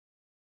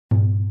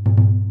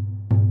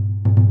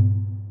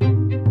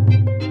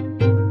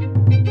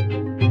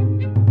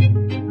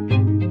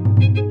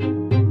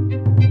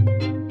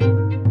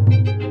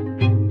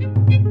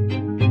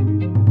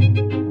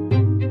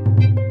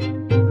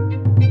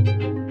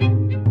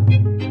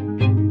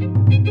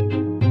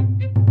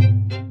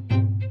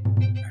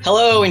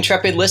Hello,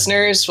 intrepid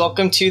listeners.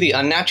 Welcome to the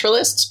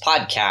Unnaturalists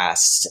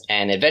podcast,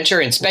 an adventure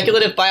in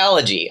speculative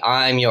biology.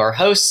 I'm your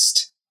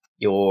host,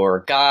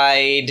 your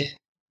guide,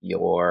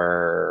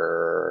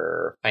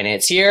 your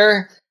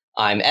financier.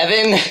 I'm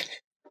Evan.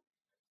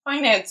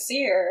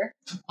 Financier?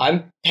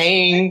 I'm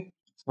paying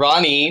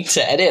Ronnie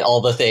to edit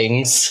all the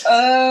things.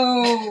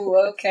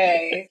 Oh,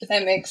 okay.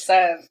 That makes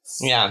sense.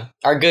 Yeah.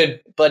 Our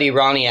good buddy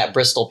Ronnie at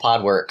Bristol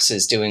Podworks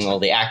is doing all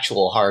the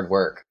actual hard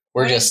work.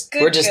 We're just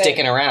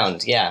sticking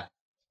around. Yeah.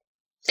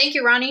 Thank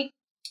you, Ronnie.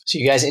 So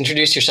you guys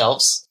introduce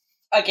yourselves.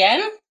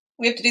 Again?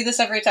 We have to do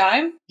this every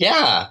time?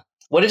 Yeah.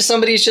 What if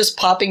somebody's just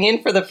popping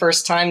in for the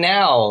first time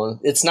now?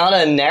 It's not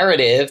a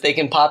narrative. They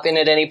can pop in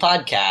at any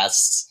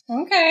podcast.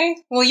 Okay.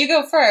 Well, you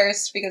go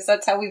first, because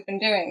that's how we've been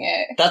doing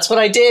it. That's what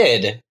I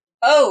did.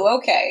 Oh,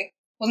 okay.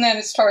 Well, then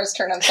it's Tora's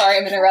turn. I'm sorry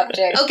I'm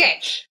interrupting.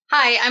 Okay.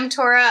 Hi, I'm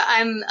Tora.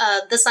 I'm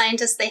the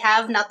scientist they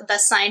have, not the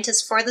best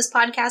scientist for this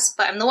podcast,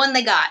 but I'm the one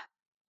they got.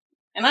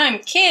 And I'm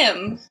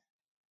Kim.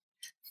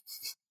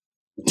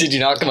 Did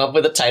you not come up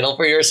with a title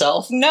for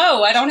yourself?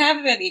 No, I don't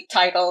have any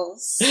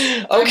titles.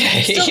 Okay.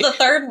 I'm still the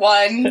third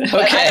one.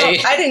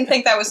 Okay. I didn't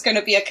think that was going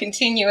to be a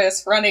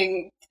continuous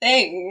running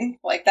thing.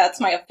 Like,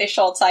 that's my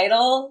official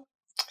title.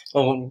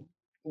 Well,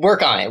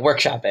 work on it.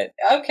 Workshop it.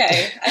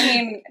 Okay. I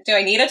mean, do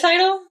I need a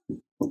title?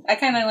 I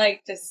kind of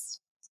like just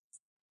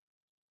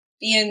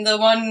being the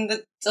one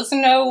that doesn't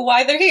know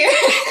why they're here.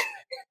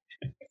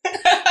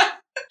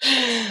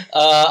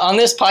 On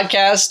this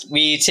podcast,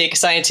 we take a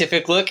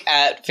scientific look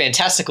at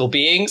fantastical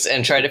beings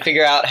and try to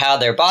figure out how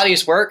their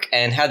bodies work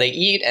and how they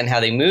eat and how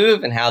they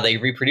move and how they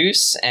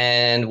reproduce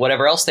and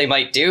whatever else they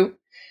might do.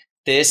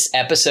 This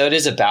episode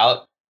is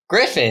about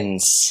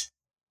griffins.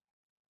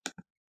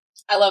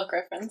 I love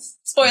griffins.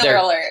 Spoiler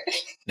alert.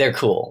 They're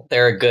cool.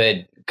 They're a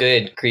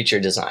good creature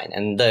design.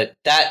 And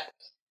that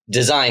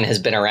design has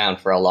been around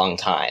for a long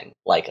time.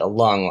 Like a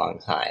long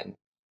time.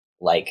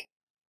 Like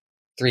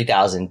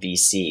 3000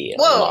 BC,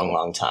 a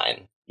long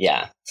time.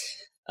 Yeah.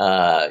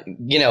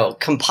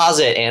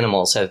 Composite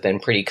animals have been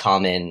pretty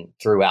common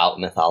throughout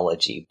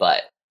mythology,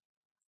 but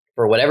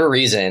for whatever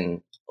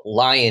reason,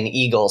 lion,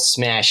 eagle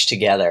smashed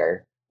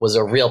together was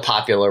a real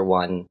popular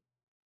one,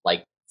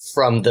 like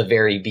from the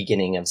very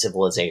beginning of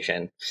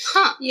civilization.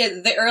 Huh. Yeah,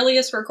 the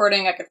earliest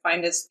recording I could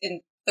find is in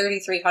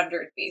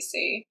 3300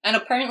 BC. And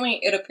apparently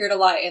it appeared a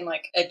lot in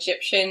like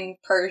Egyptian,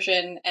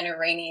 Persian, and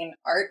Iranian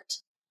art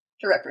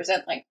to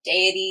represent like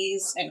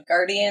deities and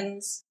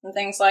guardians and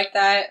things like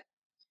that.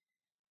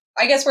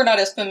 I guess we're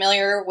not as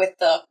familiar with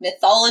the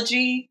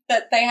mythology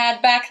that they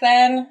had back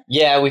then.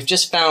 Yeah, we've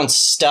just found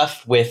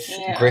stuff with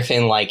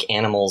griffin-like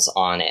animals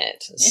on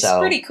it. It's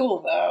pretty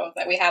cool, though,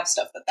 that we have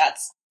stuff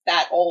that's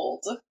that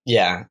old.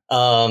 Yeah.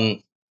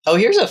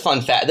 Here's a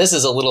fun fact. This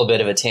is a little bit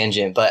of a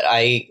tangent, but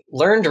I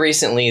learned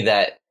recently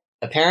that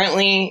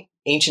apparently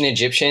ancient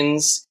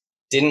Egyptians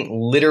didn't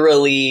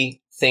literally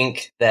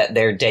think that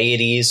their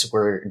deities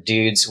were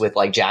dudes with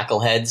like jackal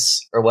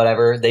heads or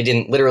whatever. They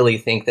didn't literally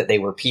think that they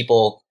were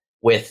people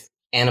with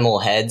animal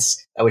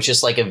heads. That was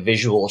just like a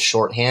visual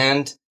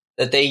shorthand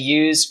that they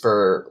used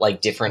for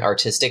like different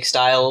artistic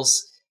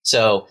styles.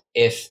 So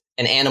if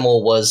an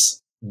animal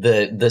was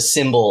the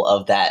symbol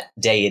of that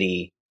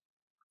deity,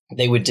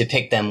 they would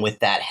depict them with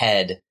that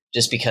head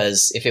just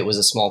because if it was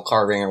a small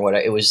carving or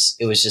whatever, it was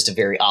just a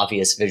very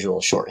obvious visual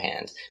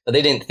shorthand. But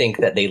they didn't think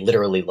that they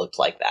literally looked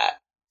like that.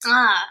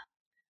 Ah.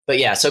 But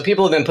yeah, so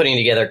people have been putting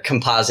together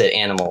composite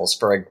animals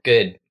for a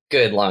good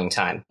long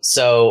time.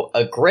 So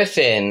a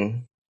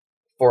griffin,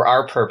 for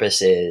our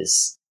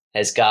purposes,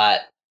 has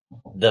got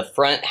the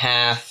front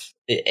half,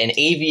 an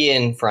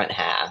avian front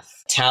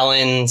half,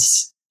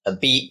 talons, a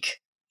beak,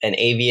 an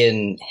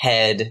avian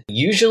head,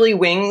 usually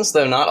wings,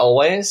 though not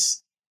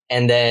always,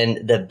 and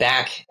then the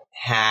back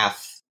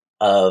half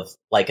of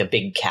like a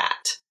big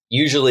cat,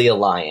 usually a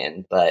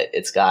lion, but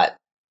it's got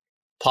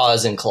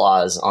paws and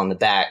claws on the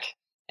back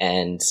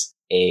and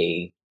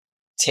a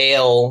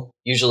tail,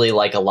 usually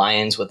like a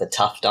lion's with a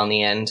tuft on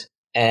the end.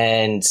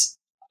 And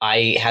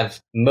I have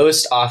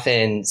most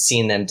often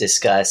seen them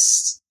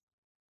discussed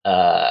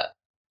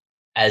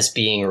as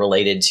being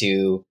related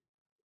to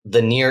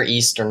the Near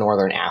East or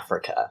Northern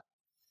Africa.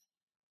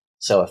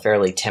 So a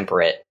fairly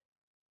temperate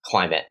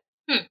climate.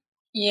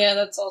 Yeah,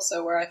 that's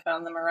also where I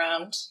found them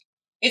around.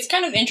 It's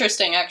kind of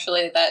interesting,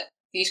 actually, that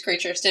these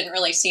creatures didn't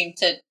really seem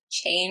to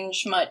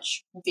change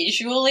much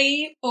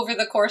visually over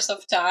the course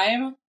of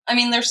time. I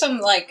mean, there's some,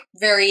 like,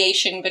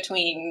 variation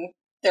between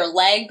their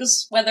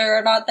legs, whether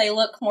or not they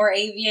look more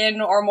avian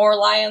or more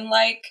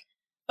lion-like.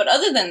 But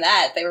other than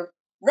that, they were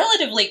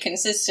relatively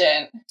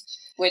consistent,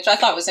 which I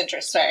thought was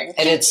interesting.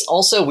 And it's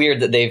also weird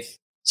that they've...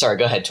 Sorry,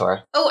 go ahead,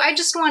 Tora. Oh, I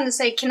just wanted to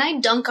say, can I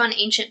dunk on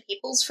ancient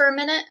peoples for a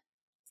minute?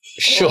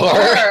 Sure.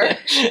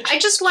 I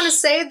just want to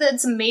say that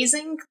it's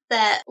amazing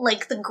that,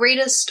 like, the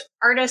greatest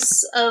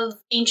artists of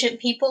ancient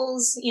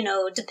peoples,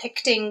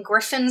 depicting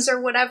griffins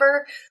or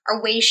whatever,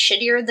 are way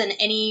shittier than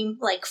any,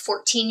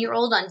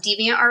 14-year-old on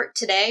DeviantArt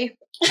today.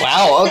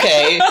 Wow,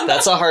 okay.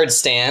 That's a hard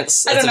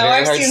stance. I don't know,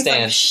 I've seen some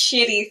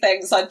shitty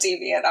things on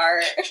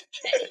DeviantArt.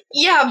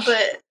 Yeah,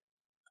 but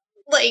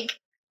like,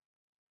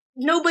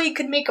 nobody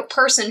could make a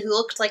person who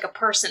looked like a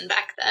person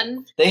back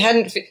then. They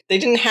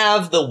didn't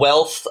have the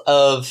wealth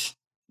of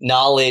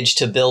knowledge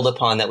to build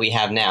upon that we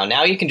have now.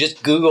 Now you can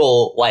just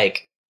Google,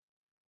 like,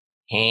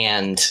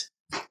 hand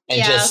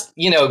and just,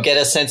 get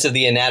a sense of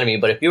the anatomy.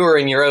 But if you were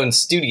in your own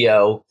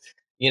studio,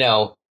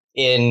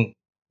 in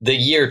the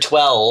year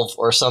 12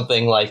 or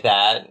something like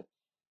that,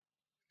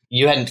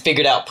 you hadn't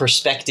figured out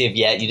perspective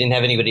yet. You didn't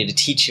have anybody to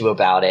teach you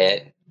about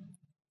it.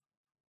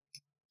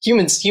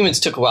 Humans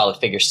took a while to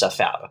figure stuff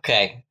out.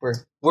 Okay, we're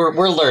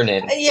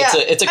learning. Yeah,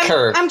 it's a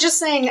curve. I'm just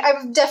saying,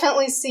 I've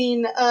definitely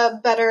seen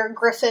better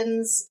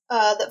griffins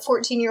that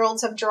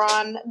 14-year-olds have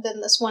drawn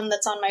than this one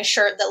that's on my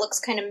shirt that looks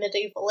kind of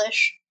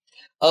medieval-ish.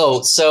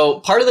 Oh, so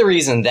part of the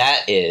reason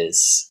that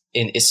is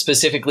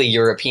specifically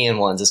European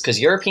ones is because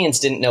Europeans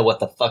didn't know what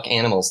the fuck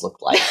animals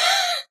looked like.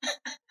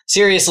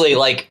 Seriously,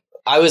 like,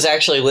 I was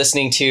actually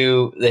listening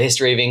to the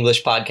History of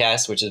English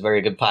podcast, which is a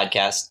very good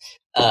podcast,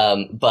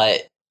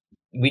 but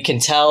we can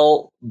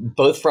tell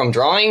both from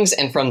drawings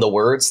and from the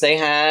words they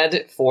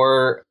had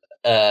for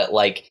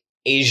like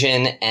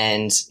Asian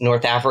and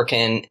North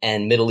African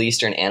and Middle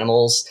Eastern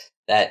animals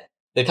that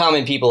the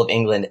common people of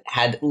England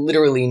had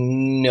literally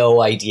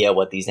no idea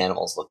what these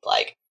animals looked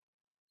like.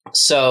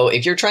 So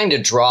if you're trying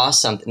to draw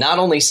something, not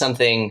only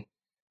something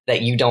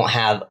that you don't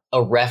have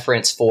a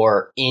reference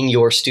for in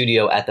your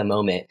studio at the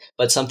moment,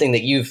 but something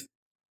that you've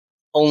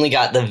only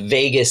got the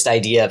vaguest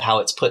idea of how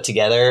it's put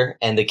together,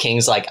 and the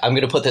king's like, I'm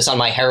going to put this on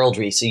my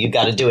heraldry, so you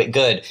got to do it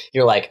good.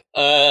 You're like,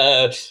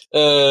 it's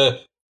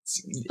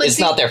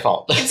not their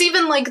fault. It's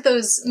even like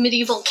those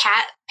medieval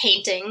cat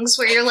paintings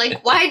where you're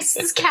like, why does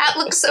this cat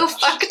look so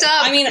fucked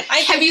up? I mean,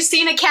 have you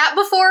seen a cat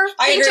before?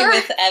 I agree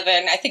with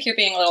Evan. I think you're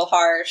being a little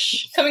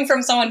harsh. Coming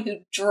from someone who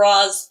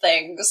draws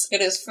things,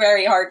 it is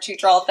very hard to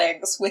draw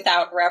things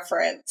without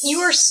reference.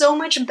 You are so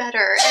much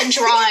better at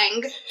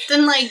drawing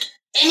than, like,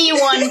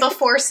 anyone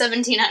before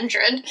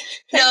 1700.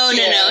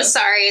 No,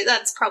 sorry.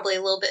 That's probably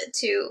a little bit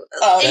too...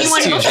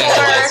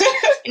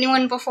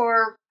 anyone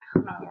before... I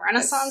don't know,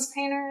 Renaissance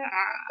painter?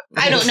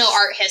 I don't know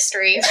art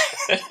history.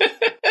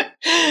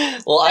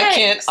 Well,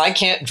 I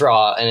can't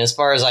draw, and as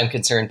far as I'm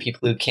concerned,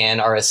 people who can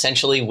are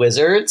essentially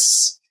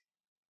wizards,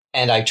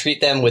 and I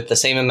treat them with the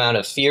same amount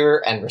of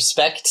fear and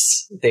respect.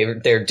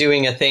 They're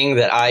doing a thing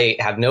that I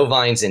have no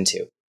vines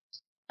into.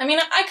 I mean,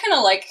 I kind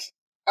of like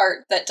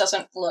art that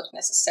doesn't look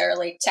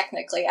necessarily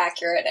technically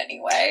accurate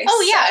anyway.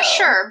 Oh, yeah,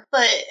 sure,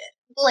 but,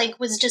 like,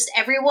 was just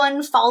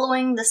everyone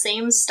following the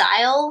same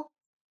style?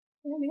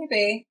 Yeah,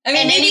 maybe. I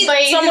mean,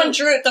 maybe someone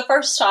drew it the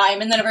first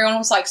time, and then everyone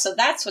was like, so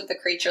that's what the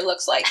creature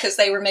looks like, because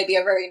they were maybe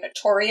a very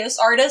notorious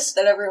artist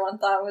that everyone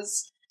thought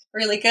was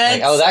really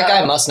good. Like, that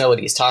guy must know what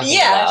he's talking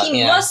about.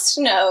 He must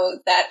know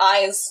that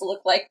eyes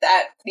look like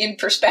that in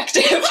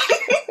perspective.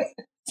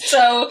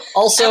 So,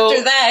 also,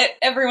 after that,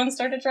 everyone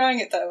started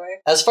drawing it that way.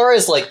 As far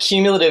as, like,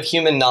 cumulative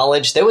human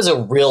knowledge, there was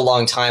a real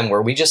long time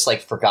where we just,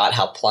 like, forgot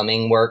how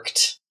plumbing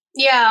worked.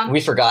 Yeah.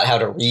 We forgot how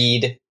to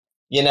read.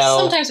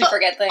 Sometimes we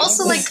forget things.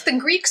 Also, like, the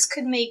Greeks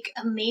could make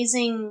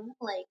amazing,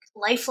 like,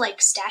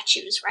 lifelike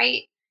statues,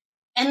 right?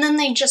 And then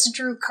they just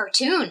drew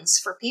cartoons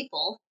for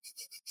people,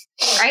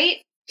 right?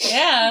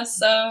 Yeah,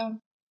 so...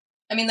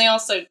 I mean, they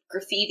also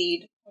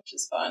graffitied, which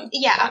is fun.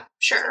 Yeah,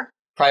 sure.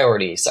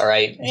 Priorities, all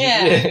right?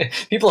 Yeah.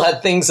 People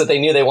had things that they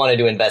knew they wanted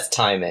to invest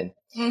time in.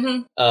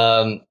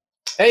 Mm-hmm.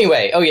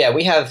 Anyway,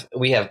 we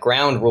have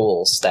ground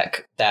rules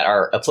that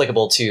are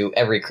applicable to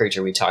every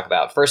creature we talk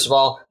about. First of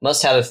all,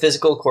 must have a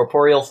physical,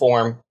 corporeal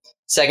form.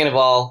 Second of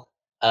all,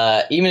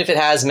 even if it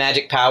has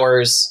magic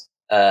powers,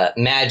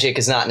 magic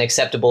is not an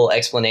acceptable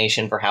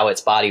explanation for how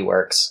its body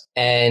works.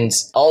 And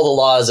all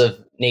the laws of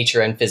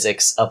nature and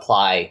physics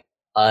apply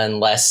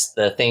unless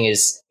the thing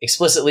is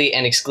explicitly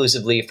and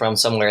exclusively from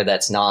somewhere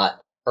that's not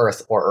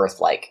Earth or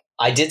Earth-like.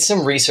 I did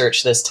some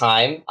research this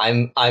time.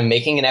 I'm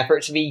making an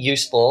effort to be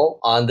useful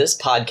on this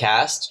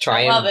podcast.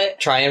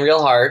 Trying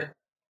real hard.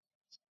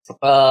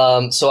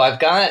 So I've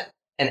got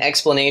an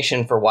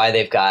explanation for why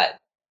they've got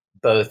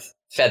both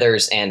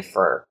feathers and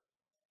fur.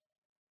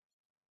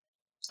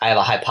 I have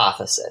a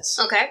hypothesis.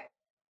 Okay.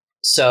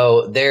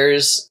 So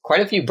there's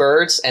quite a few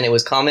birds, and it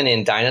was common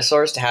in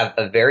dinosaurs to have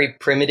a very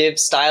primitive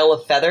style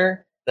of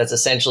feather that's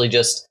essentially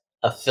just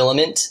a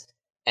filament,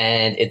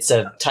 and it's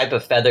a type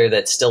of feather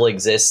that still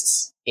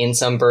exists in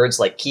some birds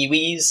like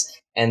kiwis,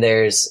 and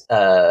there's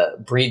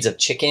breeds of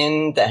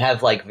chicken that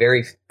have like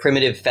very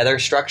primitive feather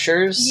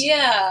structures.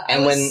 Yeah,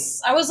 and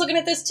I was looking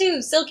at this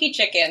too, silky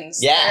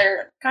chickens. Yeah.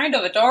 They're kind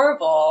of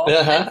adorable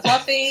and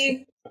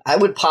fluffy. I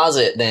would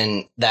posit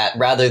then that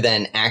rather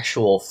than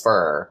actual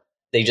fur,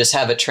 they just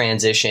have a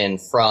transition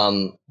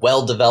from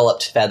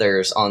well-developed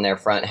feathers on their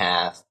front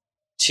half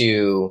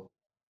to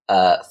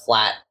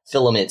flat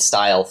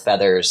filament-style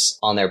feathers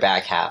on their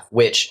back half,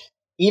 which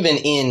even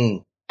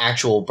in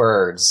actual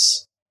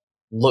birds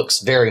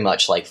looks very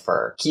much like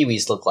fur.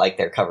 Kiwis look like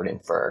they're covered in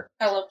fur.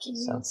 I love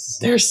kiwis.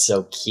 So, they're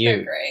so cute.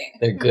 They're great.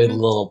 They're good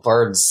little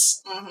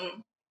birds. Mm-hmm.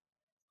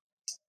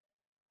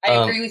 I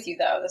agree with you,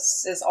 though.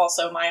 This is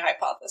also my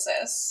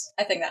hypothesis.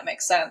 I think that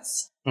makes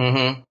sense.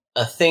 Mm-hmm.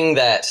 a thing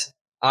that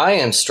I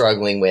am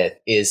struggling with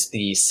is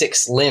the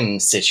 6 limb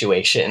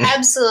situation.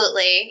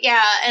 Absolutely.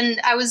 Yeah, and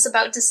I was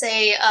about to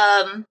say,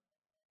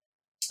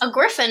 a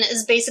griffin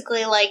is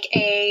basically like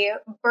a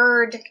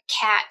bird,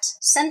 cat,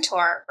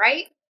 centaur,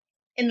 right?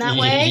 In that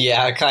way?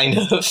 Yeah, kind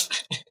of.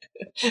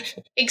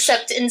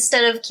 Except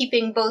instead of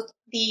keeping both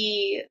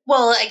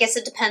well, I guess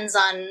it depends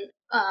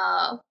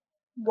on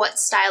what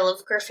style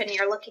of griffin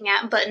you're looking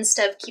at, but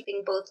instead of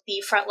keeping both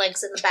the front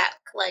legs and the back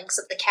legs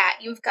of the cat,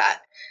 you've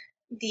got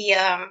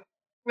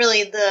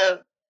really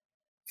the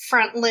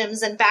front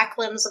limbs and back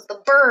limbs of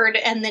the bird,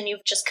 and then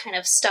you've just kind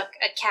of stuck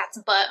a cat's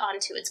butt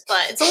onto its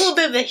butt. It's a little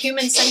bit of a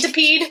human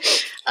centipede.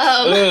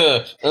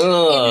 In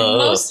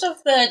most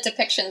of the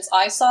depictions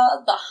I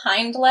saw, the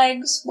hind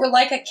legs were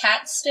like a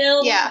cat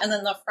still, and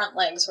then the front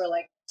legs were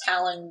like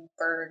talon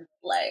bird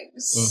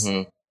legs.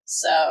 Mm-hmm.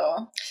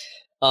 So,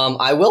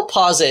 I will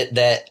posit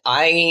that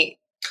I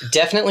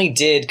definitely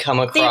did come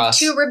across.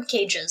 They have 2 rib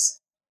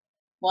cages.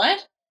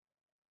 What?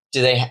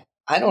 Do they?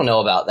 I don't know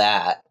about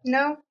that.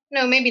 No,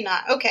 maybe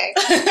not. Okay.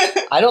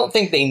 I don't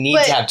think they need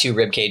to have 2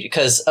 rib cages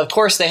because, of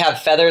course, they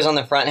have feathers on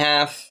the front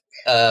half.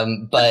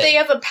 But they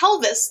have a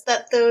pelvis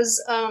that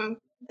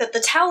that the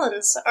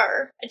talons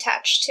are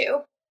attached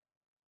to.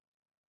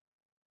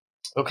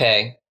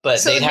 Okay, but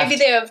so maybe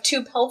they have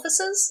 2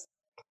 pelvises.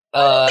 I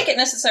don't think it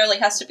necessarily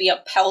has to be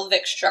a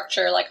pelvic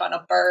structure like on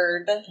a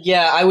bird.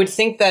 Yeah, I would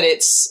think that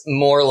it's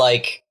more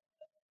like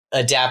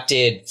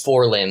adapted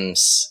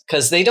forelimbs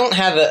because they don't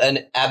have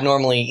an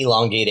abnormally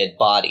elongated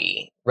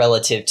body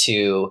relative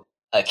to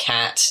a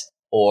cat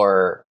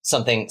or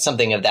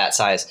something of that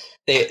size.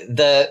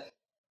 The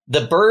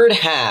bird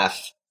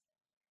half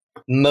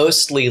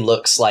mostly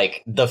looks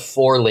like the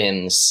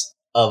forelimbs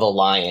of a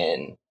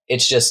lion.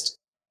 It's just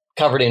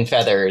covered in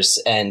feathers,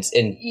 and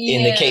in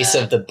the case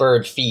of the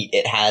bird feet,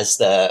 it has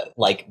the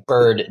like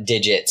bird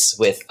digits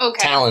with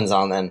talons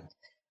on them.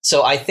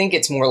 So I think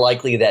it's more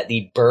likely that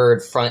the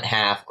bird front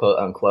half, quote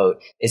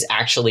unquote, is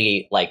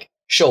actually like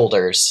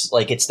shoulders,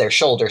 like it's their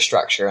shoulder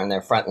structure, and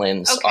their front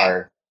limbs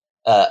are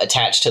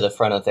attached to the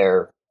front of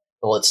their.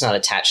 Well, it's not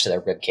attached to their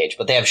rib cage,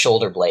 but they have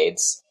shoulder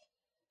blades.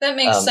 That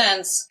makes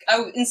sense.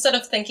 Instead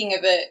of thinking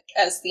of it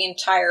as the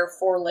entire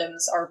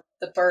forelimbs are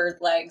the bird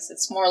legs,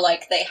 it's more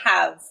like they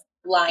have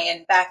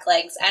lion back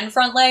legs and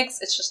front legs.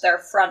 It's just their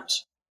front,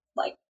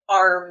 like,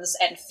 arms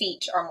and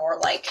feet are more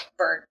like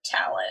bird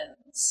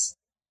talons.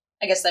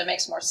 I guess that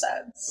makes more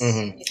sense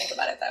when you think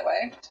about it that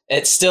way.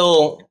 It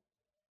still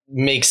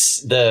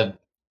makes the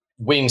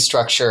wing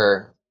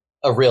structure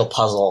a real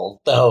puzzle,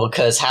 though,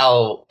 because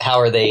how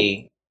do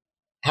they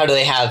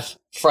have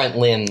front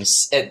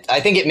limbs?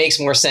 I think it makes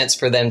more sense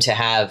for them to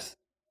have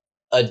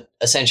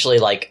essentially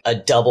like a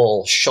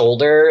double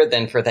shoulder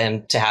than for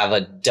them to have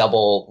a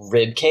double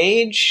rib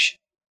cage.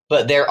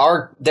 But there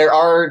are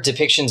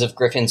depictions of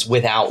griffins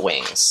without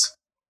wings,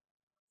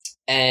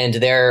 and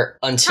they're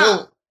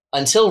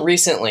until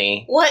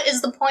recently. What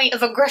is the point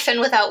of a griffin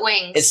without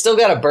wings? It's still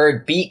got a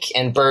bird beak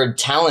and bird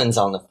talons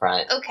on the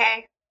front.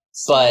 Okay.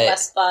 But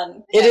less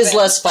fun. It is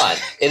less fun.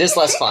 It is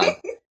less fun.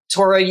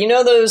 Tora, you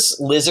know those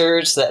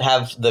lizards that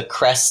have the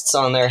crests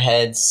on their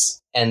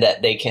heads and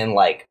that they can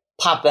like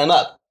pop them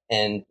up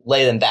and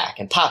lay them back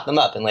and pop them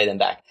up and lay them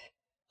back?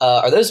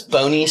 Are those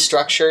bony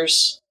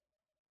structures?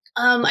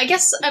 I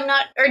guess I'm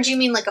not. Or do you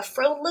mean like a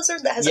frilled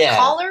lizard that has a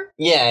collar?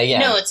 Yeah.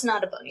 No, it's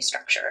not a bony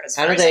structure.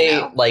 How do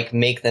they like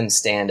make them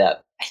stand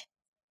up?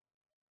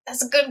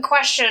 That's a good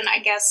question, I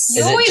guess.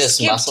 You always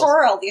give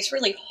Tora all these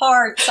really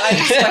hard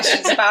science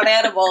questions about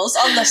animals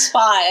on the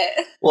spot.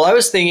 Well, I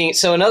was thinking.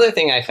 So another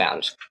thing I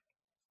found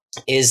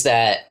is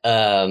that.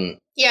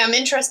 Yeah, I'm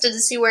interested to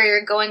see where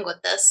you're going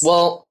with this.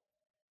 Well,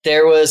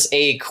 there was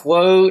a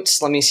quote.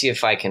 Let me see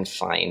if I can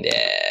find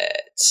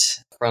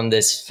it. From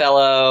this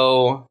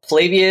fellow,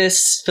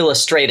 Flavius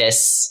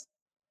Philostratus,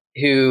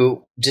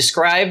 who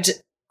described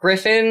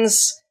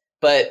griffins,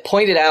 but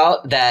pointed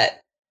out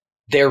that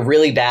they're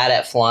really bad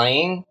at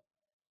flying.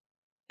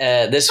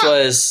 This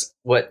was,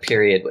 what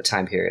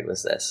time period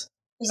was this?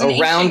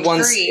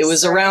 It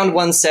was around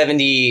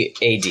 170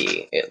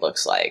 AD, it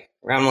looks like.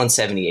 Around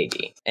 170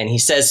 AD. And he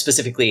says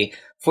specifically,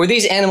 "For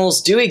these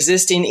animals do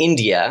exist in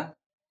India,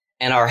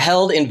 and are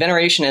held in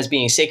veneration as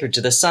being sacred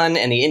to the sun,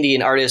 and the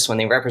Indian artists, when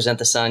they represent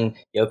the sun,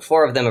 yoke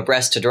 4 of them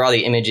abreast to draw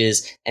the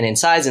images, and in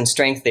size and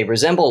strength they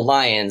resemble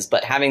lions,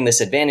 but having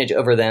this advantage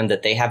over them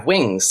that they have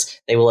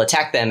wings. They will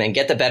attack them and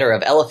get the better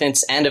of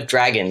elephants and of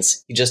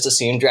dragons." You just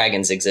assume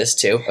dragons exist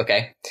too,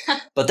 okay.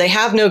 "But they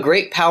have no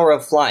great power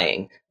of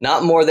flying,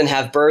 not more than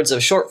have birds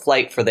of short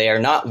flight, for they are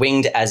not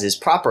winged as is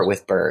proper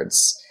with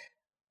birds.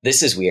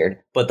 This is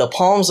weird, but the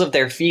palms of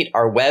their feet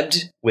are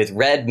webbed with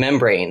red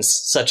membranes,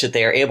 such that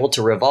they are able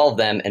to revolve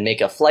them and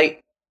make a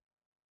flight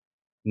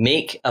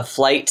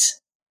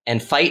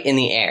and fight in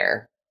the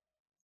air.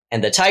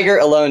 And the tiger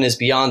alone is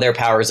beyond their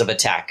powers of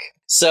attack."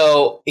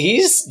 So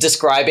he's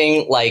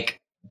describing like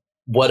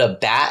what a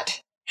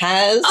bat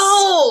has.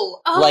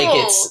 Like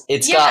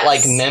it's got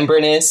like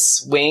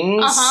membranous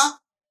wings.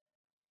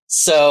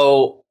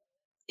 So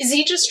Is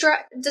he just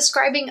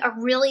describing a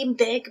really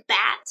big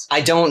bat?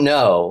 I don't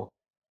know,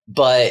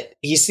 but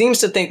he seems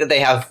to think that they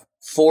have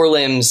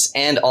forelimbs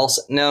and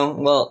also... No,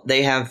 well,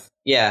 they have...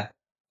 Yeah.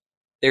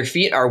 Their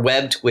feet are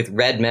webbed with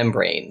red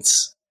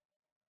membranes.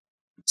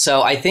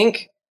 So I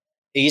think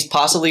he's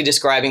possibly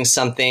describing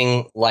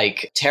something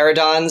like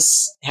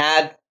pterodons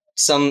had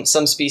some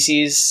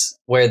species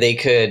where they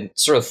could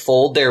sort of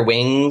fold their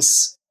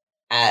wings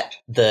at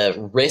the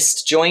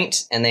wrist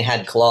joint, and they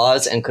had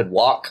claws and could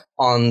walk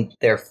on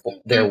their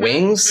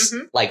wings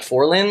like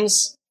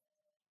forelimbs.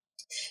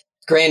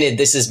 Granted,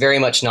 this is very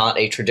much not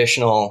a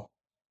traditional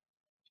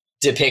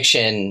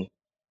depiction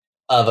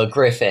of a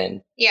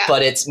griffin,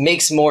 but it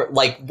makes more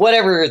like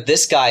whatever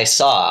this guy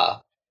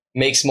saw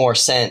makes more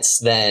sense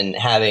than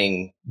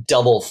having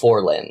double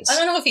forelimbs. I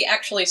don't know if he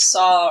actually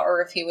saw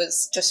or if he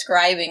was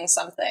describing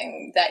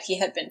something that he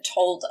had been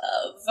told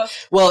of.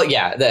 Well,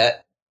 yeah,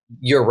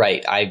 you're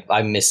right. I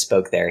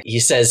misspoke there. He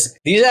says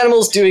these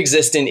animals do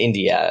exist in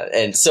India,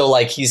 and so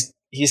like he's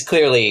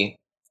clearly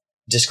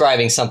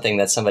describing something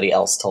that somebody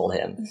else told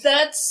him.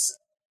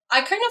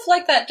 I kind of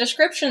like that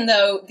description,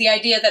 though, the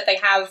idea that they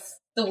have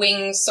the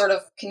wings sort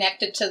of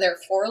connected to their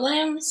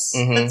forelimbs.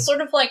 That's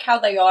sort of like how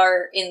they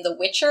are in The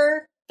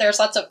Witcher. There's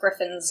lots of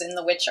griffins in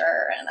The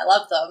Witcher, and I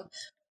love them.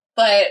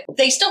 But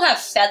they still have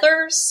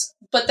feathers,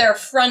 but their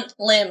front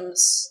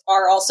limbs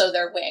are also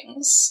their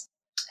wings.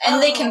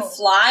 And they can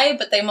fly,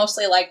 but they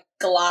mostly, like,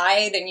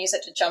 glide and use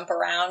it to jump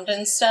around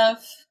and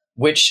stuff.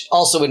 Which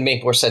also would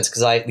make more sense,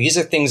 because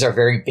these things are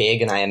very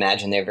big, and I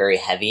imagine they're very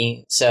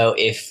heavy. So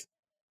if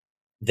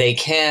they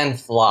can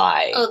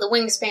fly... Oh, the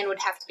wingspan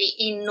would have to be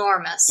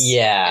enormous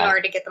in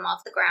order to get them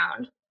off the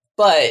ground.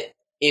 But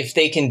if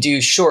they can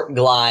do short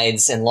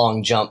glides and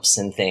long jumps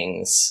and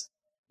things,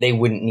 they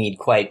wouldn't need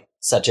quite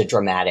such a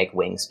dramatic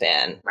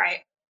wingspan.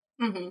 Right.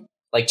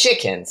 Like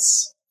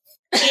chickens.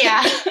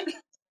 Yeah.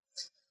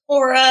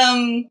 Or,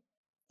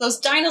 those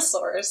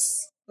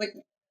dinosaurs. Like,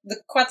 the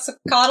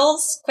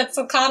Quetzalcoatlus?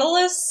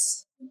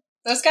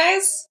 Those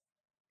guys?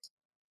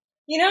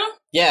 You know?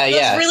 Yeah,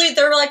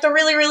 They're like the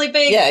really, really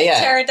big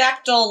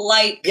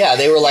pterodactyl-like. Yeah,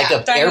 they were like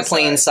an dinosaur.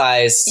 airplane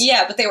size.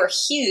 Yeah, but they were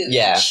huge.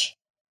 Yeah.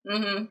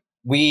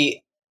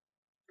 We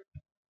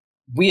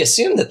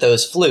assume that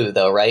those flew,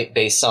 though, right?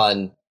 Based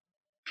on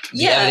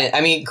the evidence.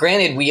 I mean,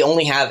 granted, we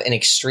only have an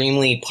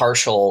extremely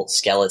partial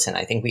skeleton.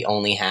 I think we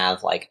only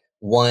have, like,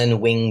 one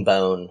wing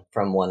bone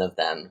from one of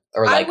them,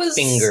 or like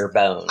finger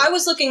bone. I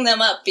was looking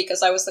them up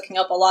because I was looking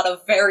up a lot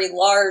of very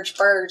large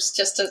birds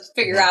just to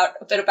figure out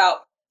a bit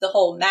about the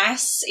whole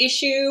mass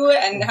issue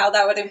and how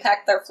that would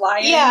impact their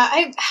flying. Yeah,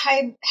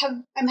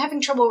 I'm having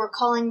trouble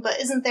recalling,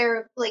 but isn't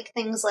there like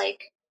things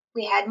like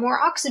we had more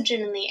oxygen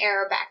in the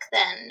air back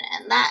then,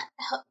 and that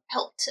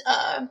helped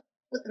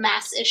with the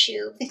mass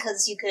issue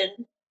because you could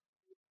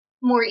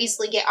more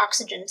easily get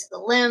oxygen to the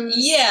limbs.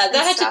 Yeah,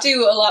 that had to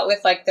do a lot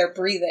with, like, their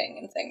breathing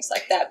and things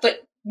like that.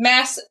 But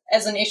mass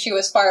as an issue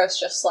as far as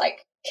just,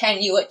 like,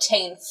 can you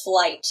attain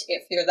flight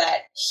if you're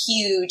that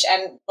huge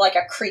and, like,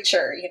 a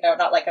creature, you know,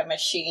 not like a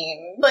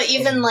machine. But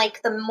even,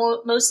 like,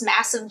 the most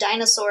massive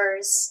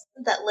dinosaurs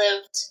that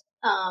lived,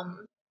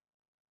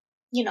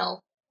 you know,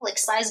 like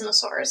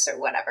Sizemosaurus or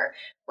whatever,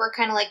 were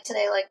kind of like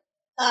today, like,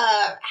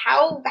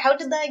 how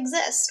did that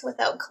exist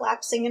without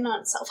collapsing in on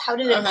itself? How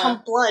did it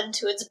pump blood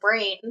to its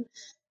brain?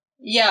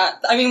 Yeah,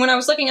 I mean, when I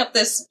was looking up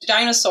this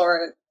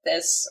dinosaur,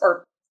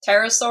 or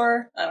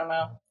pterosaur, I don't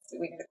know,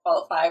 we need to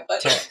qualify,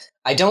 but...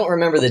 I don't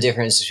remember the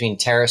difference between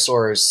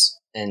pterosaurs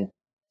and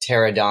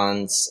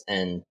pterodons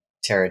and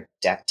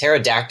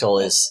pterodactyl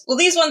is... Well,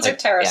 these ones are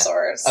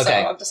pterosaurs, so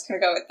I'm just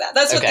going to go with that.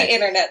 That's what the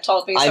internet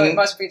told me, so it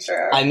must be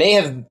true.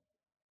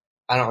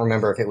 I don't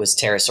remember if it was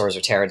pterosaurs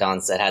or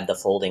pterodons that had the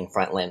folding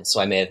front limbs, so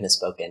I may have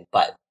misspoken.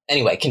 But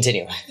anyway,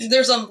 continue.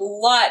 There's a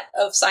lot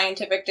of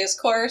scientific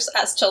discourse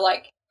as to,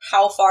 like,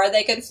 how far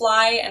they could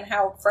fly and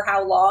for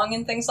how long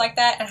and things like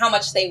that, and how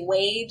much they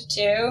weighed,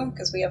 too,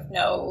 because we have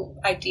no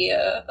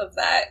idea of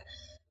that.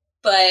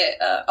 But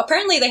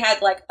apparently they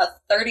had, like, a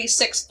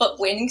 36-foot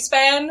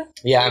wingspan,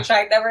 which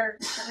I never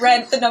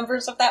read the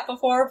numbers of that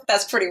before. But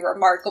that's pretty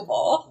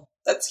remarkable.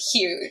 That's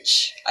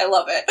huge. I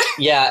love it.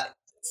 Yeah.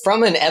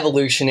 From an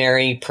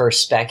evolutionary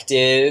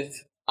perspective,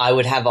 I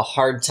would have a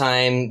hard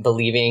time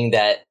believing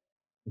that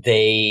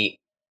they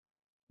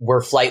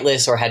were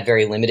flightless or had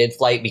very limited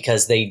flight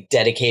because they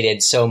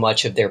dedicated so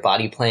much of their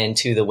body plan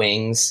to the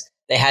wings.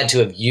 They had to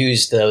have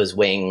used those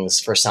wings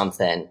for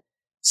something.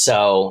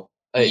 So,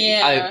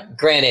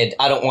 granted,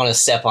 I don't want to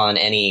step on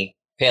any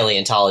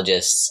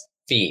paleontologist's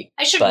feet.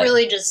 I should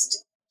really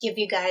just give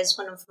you guys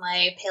one of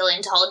my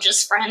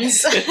paleontologist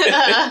friends'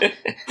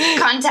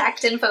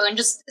 contact info and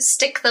just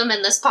stick them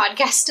in this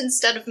podcast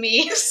instead of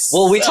me.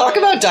 Well, we talk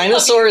about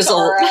dinosaurs a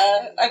lot.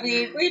 I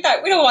mean, we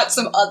don't want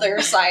some other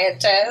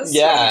scientists.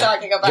 Yeah, what are you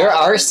talking about? There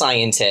are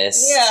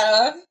scientists.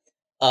 Yeah.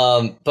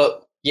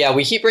 But yeah,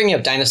 we keep bringing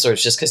up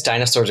dinosaurs just because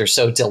dinosaurs are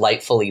so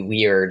delightfully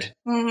weird.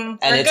 Mm-hmm.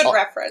 And it's a good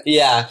reference.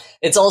 Yeah,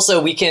 it's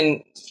also, we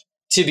can,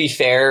 to be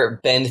fair,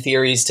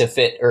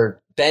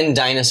 bend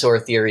dinosaur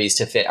theories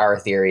to fit our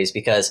theories,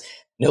 because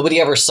nobody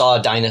ever saw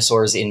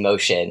dinosaurs in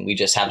motion. We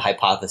just have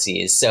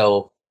hypotheses.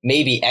 So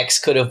maybe X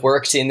could have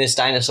worked in this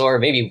dinosaur.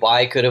 Maybe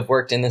Y could have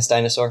worked in this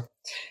dinosaur.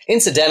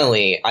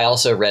 Incidentally, I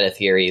also read a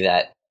theory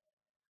that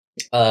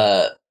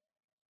the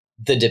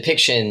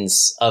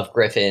depictions of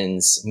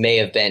griffins may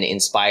have been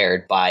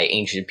inspired by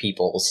ancient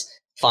peoples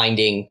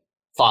finding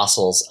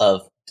fossils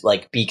of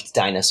like beaked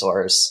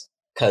dinosaurs,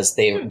 because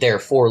they're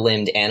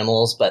four-limbed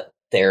animals, but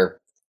their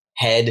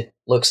head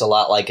looks a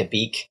lot like a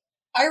beak.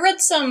 I read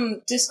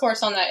some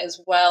discourse on that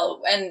as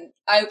well, and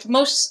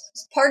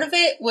most part of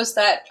it was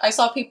that I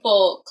saw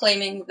people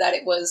claiming that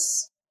it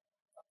was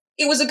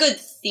a good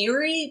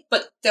theory,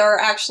 but there are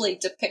actually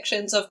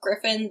depictions of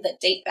griffin that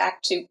date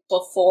back to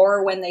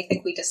before when they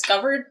think we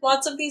discovered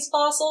lots of these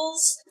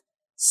fossils.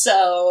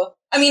 So,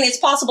 I mean, it's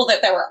possible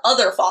that there were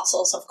other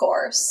fossils, of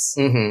course,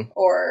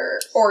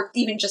 or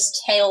even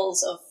just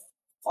tales of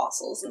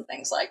fossils and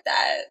things like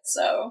that.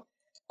 So,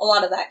 a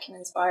lot of that can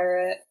inspire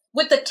it.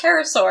 With the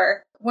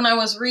pterosaur, when I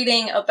was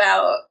reading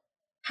about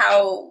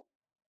how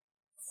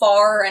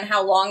far and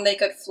how long they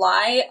could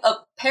fly,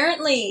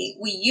 apparently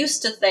we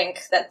used to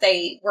think that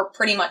they were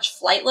pretty much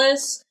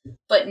flightless,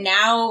 but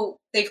now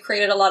they've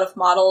created a lot of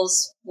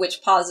models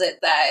which posit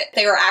that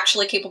they are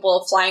actually capable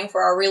of flying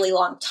for a really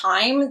long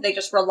time. They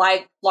just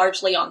rely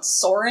largely on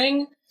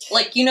soaring.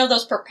 Like, you know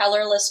those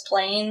propellerless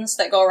planes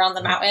that go around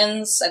the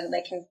mountains, and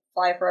they can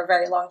fly for a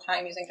very long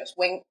time using just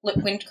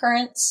wind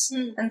currents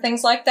and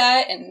things like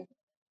that. And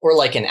or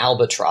like an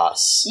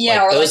albatross.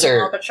 Yeah, like, or like an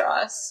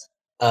albatross.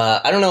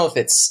 I don't know if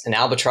it's an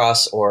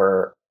albatross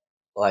or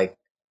like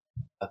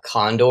a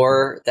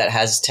condor that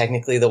has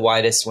technically the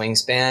widest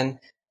wingspan,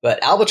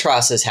 but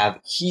albatrosses have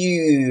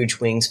huge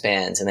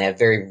wingspans and they have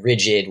very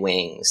rigid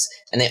wings,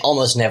 and they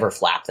almost never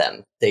flap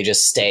them. They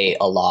just stay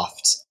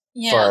aloft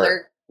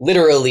for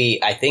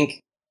literally, I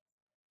think,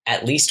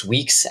 at least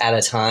weeks at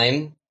a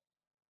time.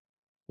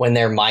 When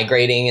they're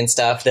migrating and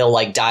stuff, they'll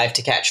like dive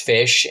to catch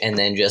fish and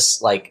then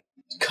just like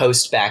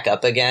coast back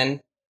up again.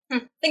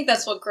 I think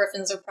that's what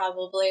griffins are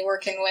probably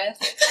working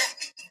with.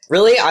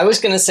 Really? I was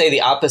going to say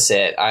the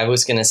opposite. I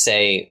was going to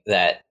say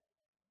that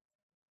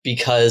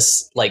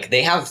because, like,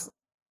 they have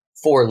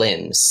four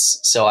limbs,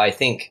 so I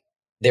think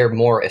they're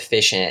more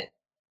efficient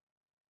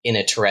in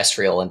a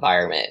terrestrial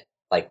environment.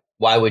 Like,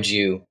 why would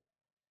you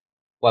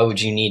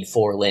need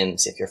four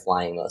limbs if you're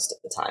flying most of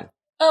the time?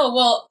 Oh,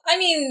 well, I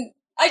mean,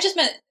 I just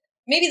meant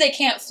maybe they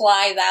can't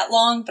fly that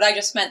long, but I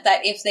just meant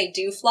that if they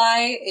do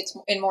fly, it's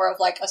in more of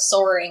like a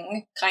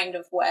soaring kind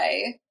of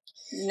way,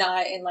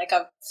 not in like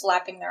a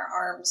flapping their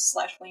arms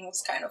 /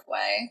 wings kind of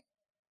way.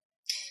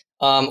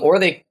 Or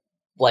they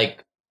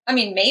like. I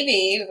mean,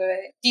 maybe.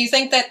 But do you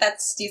think that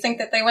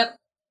they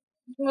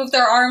move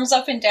their arms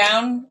up and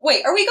down?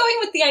 Wait, are we going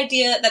with the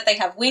idea that they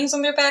have wings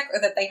on their back,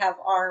 or that they have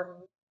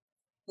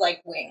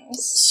like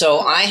wings? So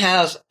I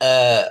have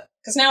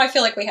because now I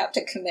feel like we have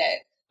to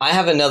commit. I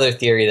have another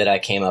theory that I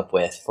came up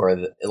with for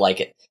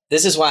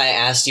this is why I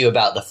asked you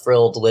about the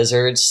frilled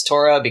lizards,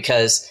 Tora,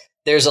 because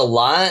there's a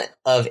lot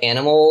of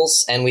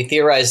animals, and we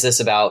theorized this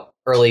about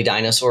early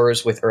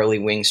dinosaurs with early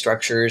wing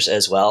structures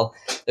as well.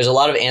 There's a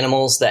lot of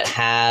animals that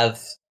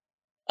have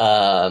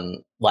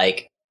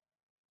like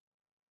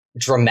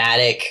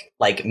dramatic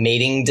like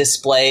mating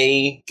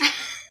display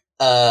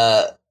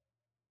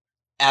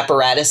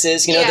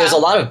apparatuses. You know, there's a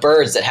lot of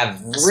birds that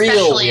have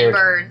real weird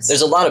birds.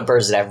 There's a lot of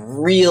birds that have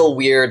real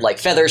weird like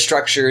feather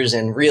structures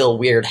and real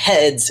weird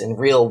heads and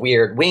real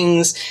weird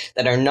wings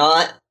that are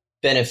not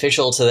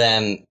beneficial to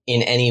them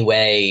in any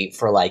way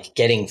for like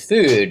getting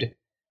food,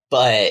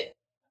 but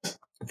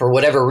for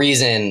whatever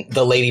reason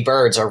the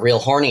ladybirds are real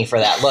horny for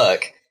that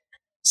look.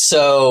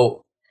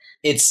 So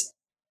it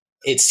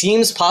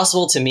seems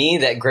possible to me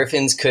that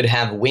griffins could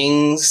have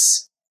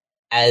wings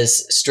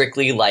as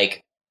strictly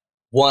like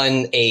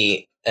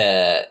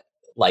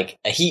like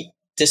a heat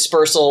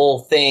dispersal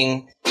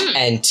thing,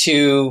 and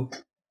two,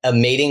 a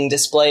mating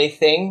display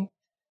thing.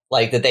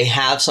 Like that they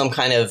have some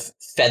kind of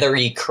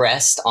feathery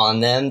crest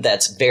on them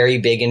that's very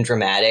big and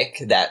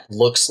dramatic that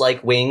looks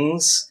like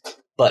wings,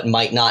 but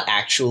might not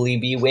actually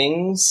be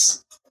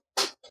wings.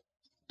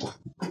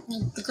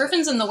 The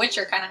griffins in The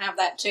Witcher kind of have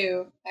that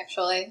too,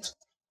 actually.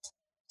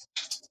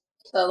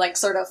 The like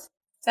sort of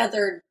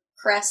feathered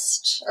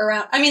crest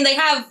around. I mean, they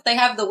have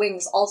the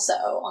wings also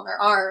on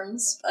their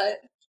arms,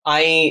 but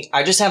I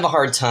just have a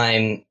hard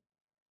time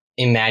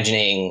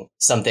imagining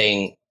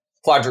something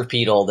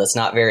quadrupedal that's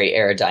not very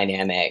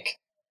aerodynamic,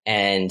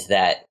 and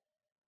that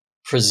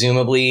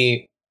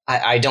presumably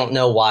I don't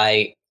know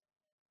why.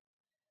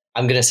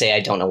 I'm going to say I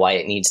don't know why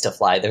it needs to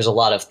fly. There's a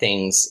lot of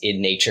things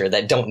in nature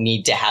that don't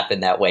need to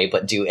happen that way,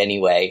 but do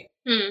anyway.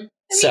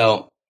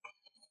 So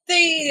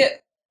they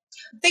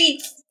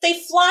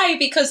fly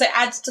because it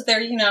adds to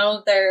their,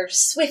 their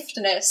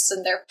swiftness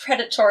and their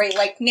predatory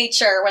like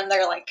nature when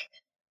they're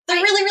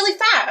really, really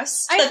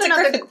fast. That's a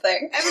griffin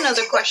thing. I have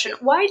another question.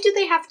 Why do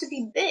they have to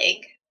be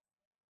big?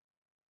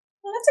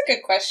 Well, that's a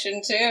good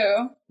question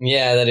too.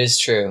 Yeah, that is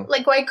true.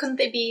 Like, why couldn't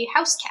they be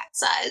house cat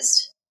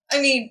sized?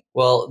 I mean,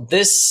 well,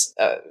 this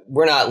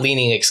we're not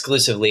leaning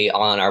exclusively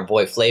on our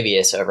boy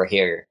Flavius over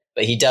here.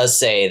 but he does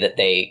say that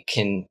they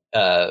can,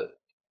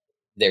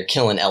 they're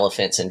killing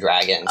elephants and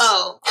dragons.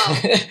 Oh.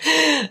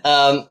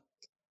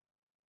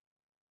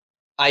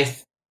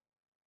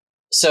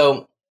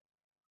 So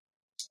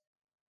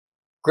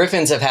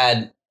Griffins have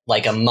had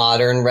like a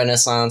modern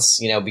renaissance,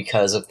 you know,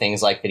 because of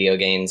things like video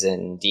games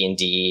and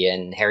D&D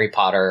and Harry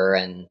Potter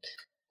and...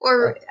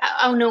 Or,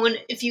 I don't know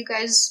if you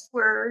guys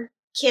were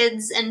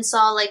kids and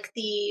saw like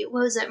the,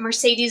 what was it,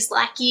 Mercedes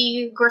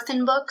Lackey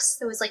Griffin books?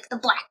 There was like the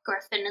black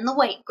Griffin and the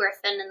white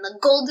Griffin and the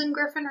golden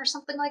Griffin or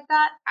something like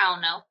that. I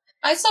don't know.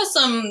 I saw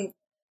some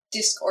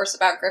discourse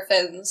about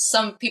griffins.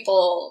 Some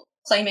people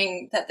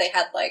claiming that they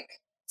had like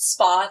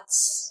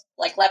spots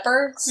like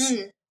leopards,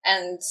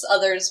 and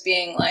others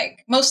being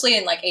like, mostly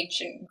in like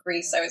ancient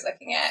Greece I was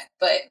looking at,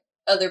 but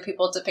other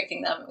people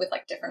depicting them with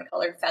like different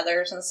colored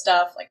feathers and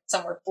stuff, like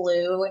some were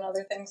blue and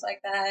other things like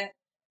that.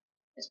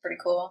 It's pretty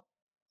cool.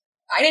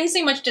 I didn't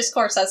see much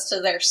discourse as to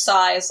their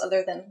size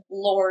other than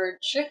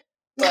large,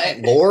 but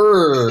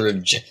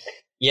large.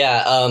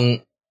 Yeah,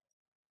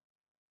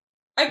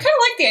 I kind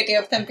of like the idea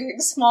of them being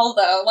small,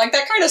 though. Like,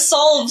 that kind of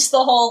solves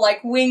the whole,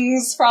 like,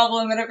 wings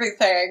problem and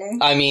everything.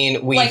 I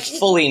mean, we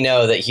fully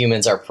know that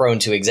humans are prone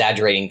to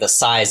exaggerating the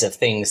size of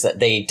things that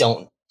they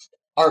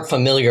aren't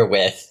familiar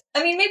with.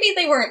 I mean, maybe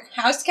they weren't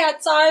house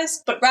cat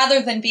sized, but rather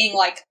than being,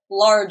 like,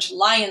 large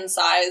lion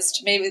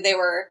sized, maybe they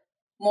were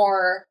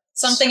more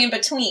something in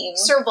between.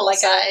 Serval like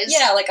size.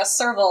 Like a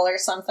serval or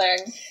something.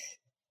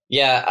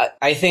 Yeah,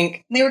 I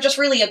think... They were just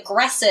really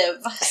aggressive,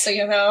 so,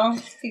 you know,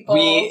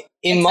 people...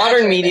 In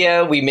modern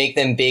media, we make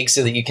them big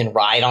so that you can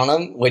ride on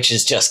them, which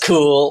is just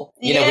cool.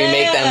 You know, we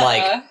make them,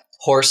 like,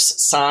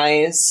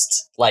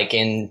 horse-sized, like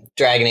in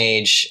Dragon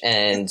Age,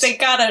 and... They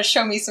gotta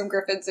show me some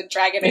Griffins in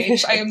Dragon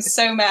Age. I am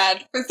so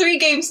mad. For 3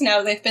 games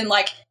now, they've been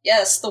like,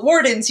 yes, the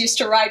Wardens used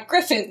to ride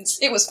Griffins.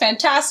 It was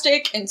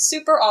fantastic and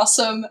super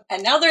awesome,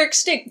 and now they're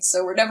extinct,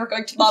 so we're never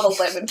going to model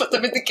them and put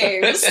them in the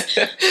games.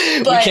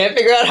 We can't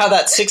figure out how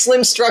that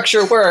 6-limb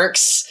structure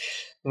works.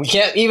 We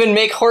can't even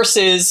make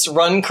horses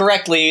run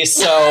correctly,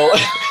 so...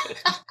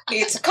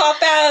 It's a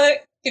cop-out,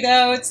 you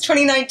know, it's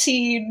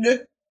 2019.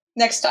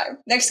 Next time.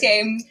 Next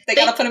game. They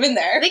gotta put them in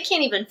there. They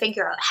can't even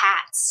figure out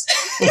hats.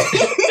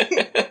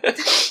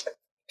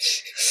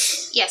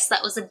 Yes,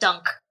 that was a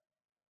dunk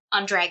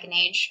on Dragon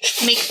Age.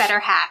 Make better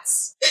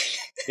hats.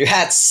 Your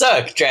hats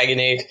suck, Dragon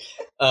Age.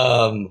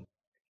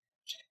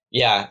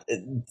 Yeah.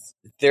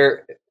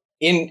 They're...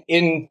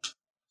 In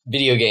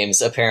video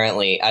games,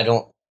 apparently,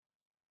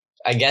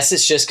 I guess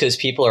it's just because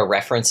people are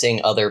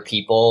referencing other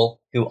people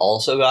who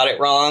also got it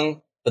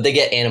wrong, but they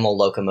get animal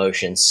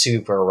locomotion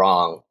super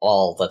wrong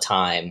all the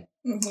time.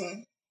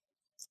 Mm-hmm.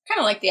 Kind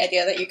of like the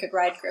idea that you could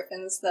ride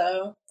griffins,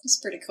 though. It's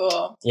pretty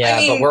cool.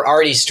 Yeah, but we're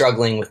already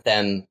struggling with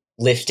them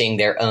lifting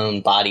their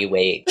own body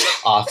weight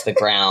off the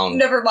ground.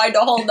 Never mind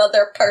a whole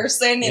nother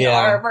person in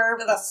armor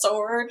with a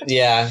sword.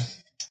 Yeah.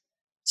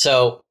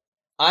 So,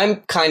 I'm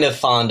kind of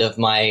fond of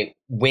my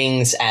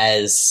wings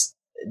as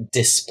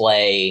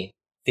display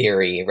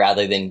theory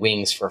rather than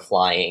wings for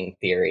flying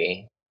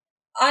theory.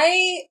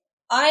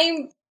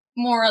 I'm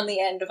more on the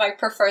end of I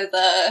prefer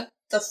the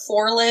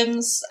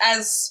forelimbs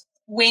as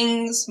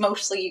wings,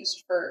 mostly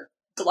used for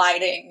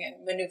gliding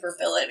and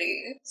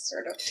maneuverability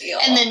sort of deal.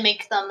 And then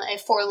make them a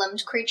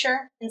 4-limbed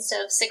creature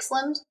instead of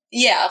 6-limbed?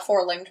 Yeah, a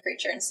 4-limbed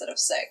creature instead of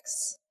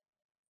 6.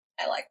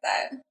 I like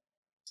that.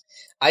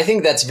 I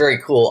think that's very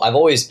cool. I've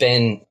always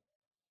been...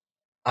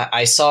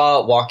 I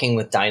saw Walking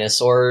with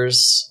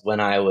Dinosaurs when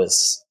I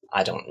was,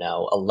 I don't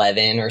know,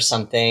 11 or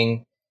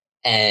something,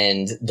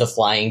 and the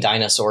flying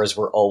dinosaurs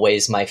were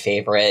always my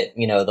favorite,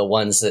 you know, the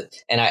ones that,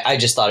 and I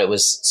just thought it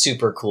was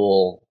super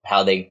cool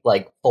how they,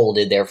 like,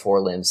 folded their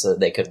forelimbs so that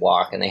they could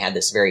walk, and they had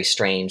this very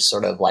strange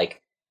sort of, like,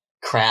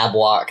 crab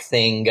walk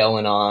thing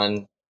going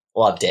on.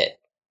 Loved it.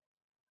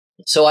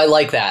 So I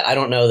like that. I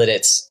don't know that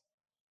it's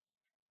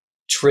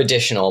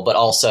traditional, but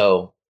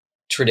also...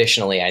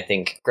 Traditionally, I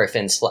think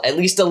griffins fly at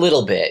least a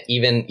little bit.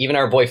 Even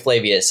our boy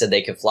Flavius said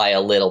they could fly a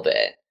little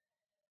bit.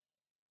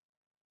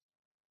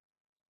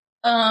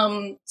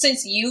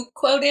 Since you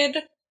quoted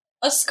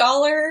a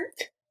scholar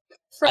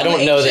from I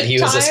don't know that he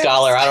was a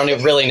scholar. I don't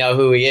even really know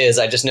who he is.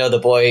 I just know the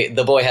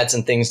boy had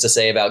some things to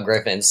say about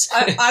griffins.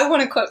 I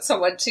want to quote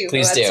someone, too, who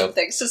had some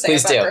things to say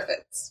about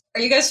griffins.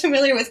 Are you guys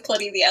familiar with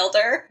Pliny the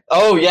Elder?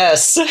 Oh,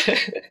 yes.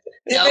 If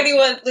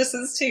anyone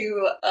listens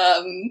to,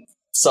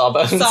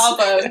 Sawbones.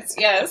 Sawbones,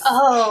 yes.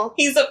 Oh.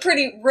 He's a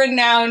pretty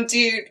renowned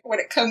dude when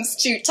it comes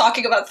to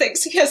talking about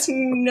things he has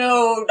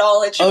no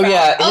knowledge about. Oh,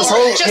 yeah.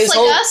 His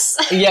whole us?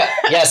 Yeah,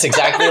 yes,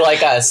 exactly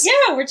like us.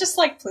 Yeah, we're just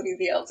like Pliny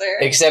the Elder.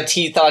 Except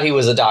he thought he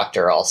was a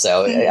doctor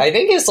also. I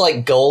think his,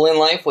 like, goal in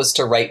life was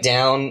to write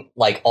down,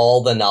 like,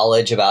 all the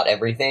knowledge about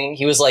everything.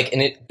 He was, like,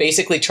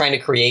 basically trying to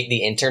create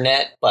the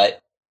internet, but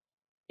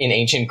in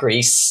ancient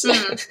Greece.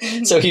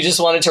 Mm-hmm. So he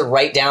just wanted to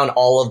write down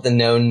all of the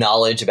known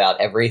knowledge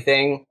about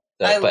everything.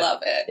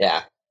 Love it.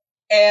 Yeah.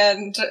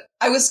 And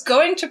I was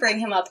going to bring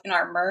him up in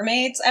our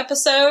mermaids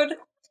episode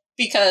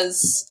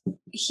because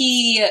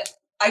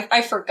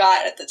I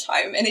forgot at the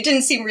time, and it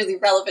didn't seem really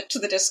relevant to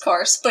the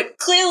discourse, but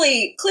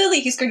clearly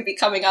he's going to be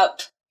coming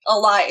up a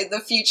lot in the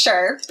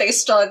future,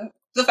 based on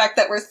the fact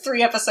that we're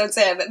 3 episodes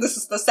in, and this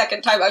is the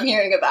second time I'm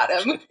hearing about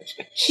him.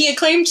 He had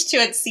claimed to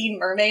have seen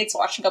mermaids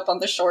washing up on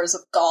the shores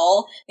of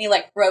Gaul, and he,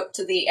 like, wrote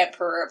to the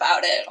emperor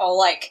about it, all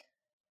like,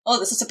 oh,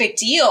 this is a big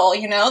deal,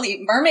 you know, the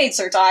mermaids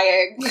are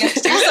dying, we have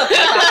to do something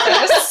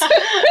about this.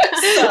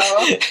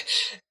 So,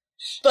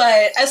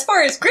 but as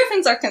far as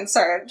griffins are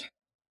concerned,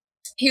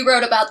 he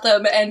wrote about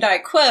them, and I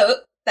quote,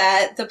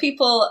 that the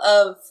people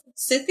of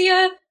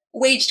Scythia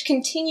waged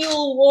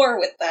continual war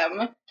with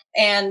them,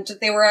 and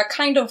they were a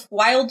kind of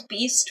wild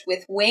beast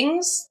with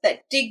wings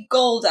that dig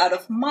gold out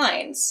of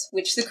mines,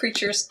 which the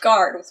creatures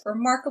guard with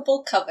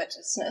remarkable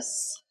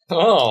covetousness.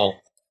 Oh,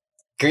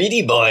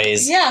 greedy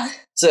boys. Yeah,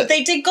 So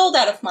they dig gold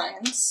out of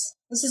mines.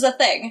 This is a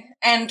thing.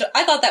 And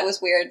I thought that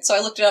was weird, so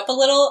I looked it up a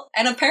little,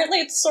 and apparently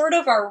it's sort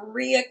of a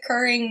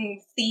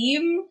reoccurring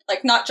theme.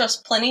 Like, not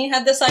just Pliny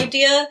had this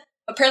idea.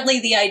 Apparently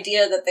the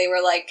idea that they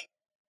were, like,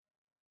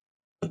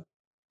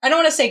 I don't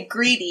want to say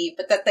greedy,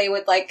 but that they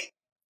would, like,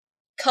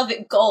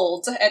 covet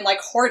gold and, like,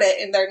 hoard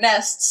it in their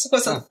nests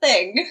was a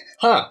thing.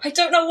 Huh. I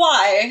don't know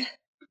why.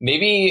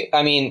 Maybe,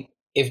 I mean,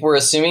 if we're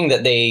assuming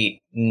that they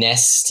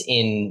nest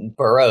in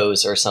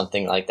burrows or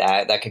something like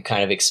that, that could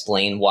kind of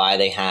explain why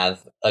they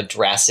have a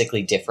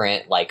drastically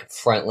different, like,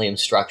 front limb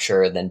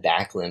structure than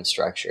back limb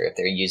structure if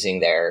they're using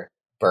their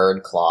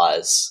bird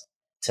claws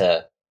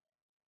to,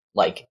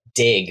 like,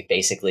 dig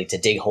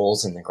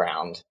holes in the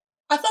ground.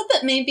 I thought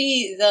that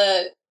maybe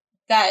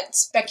that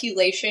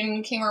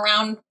speculation came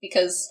around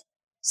because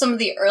some of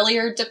the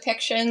earlier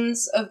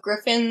depictions of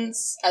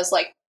griffins as,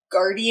 like,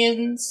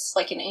 guardians,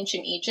 like in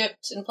ancient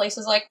Egypt and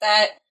places like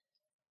that,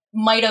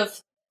 might have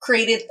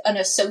created an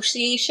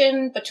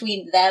association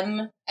between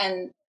them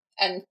and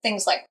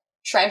things like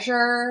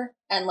treasure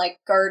and, like,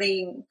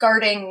 guarding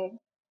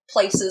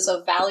places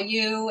of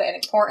value and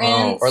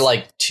importance. Or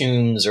like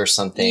tombs or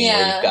something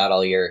where you've got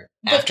all your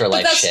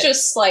afterlife but that's shit.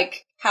 just,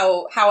 like,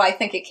 how I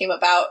think it came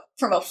about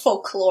from a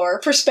folklore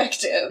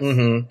perspective.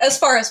 Mm-hmm. As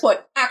far as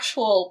what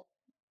actual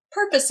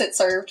purpose it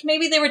served,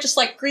 maybe they were just,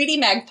 like, greedy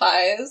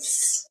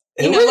magpies.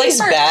 Who are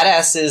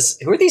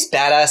these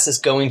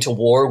badasses going to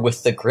war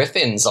with the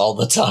Griffins all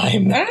the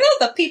time? I don't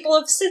know, the people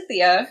of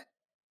Scythia.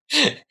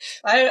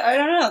 I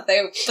don't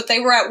know, but they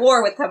were at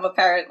war with them,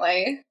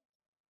 apparently.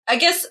 I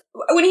guess,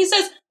 when he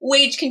says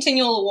wage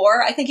continual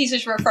war, I think he's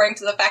just referring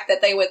to the fact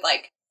that they would,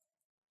 like,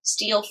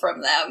 steal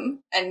from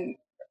them and,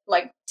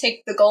 like,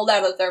 take the gold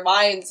out of their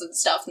mines and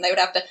stuff, and they would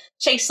have to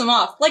chase them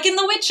off. Like in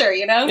The Witcher,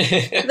 you know?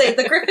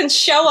 The Griffins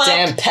show up,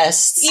 damn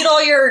pests, eat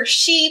all your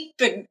sheep,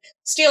 and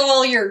steal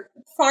all your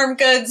farm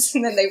goods,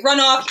 and then they run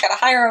off. You gotta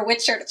hire a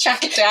Witcher to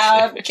track it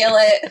down, kill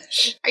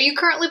it. Are you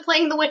currently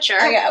playing The Witcher?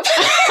 I am.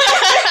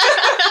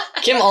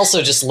 Kim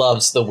also just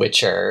loves The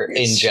Witcher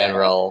in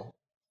general.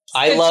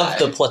 I love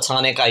the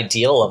platonic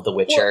ideal of The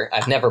Witcher.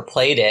 I've never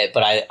played it,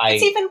 but I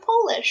It's even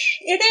Polish.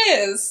 It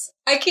is.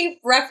 I keep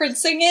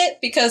referencing it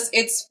because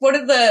it's one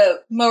of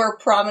the more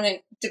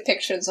prominent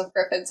depictions of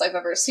griffins I've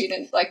ever seen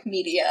in, like,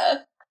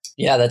 media.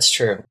 Yeah, that's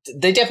true.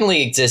 They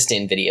definitely exist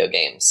in video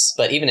games,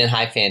 but even in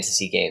high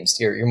fantasy games,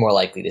 you're more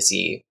likely to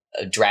see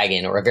a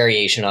dragon or a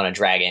variation on a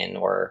dragon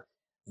or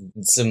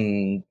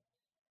some,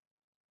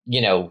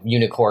 you know,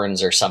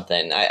 unicorns or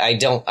something. I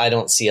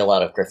don't see a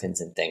lot of griffins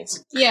in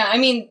things. Yeah, I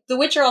mean, The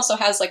Witcher also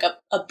has, like, a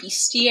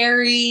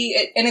bestiary,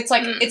 and it's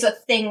like, it's a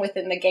thing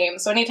within the game.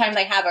 So anytime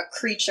they have a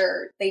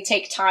creature, they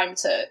take time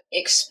to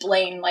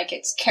explain, like,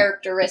 its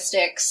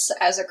characteristics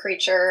as a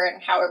creature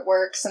and how it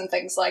works and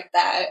things like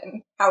that,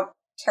 and how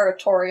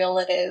territorial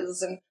it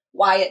is and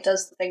why it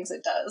does the things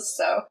it does.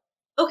 So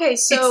okay,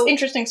 so it's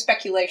interesting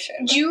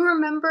speculation. Do you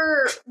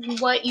remember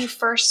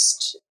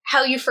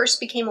how you first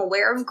became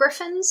aware of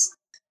griffins?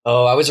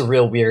 Oh, I was a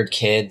real weird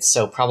kid,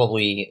 so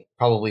probably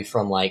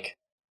from, like,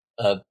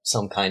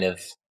 some kind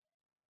of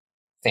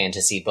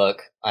fantasy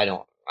book.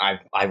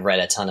 I read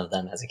a ton of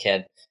them as a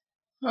kid.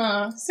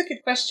 That's a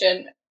good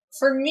question.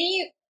 For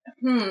me,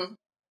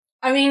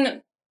 I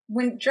mean,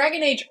 when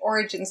Dragon Age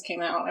Origins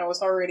came out, I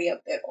was already a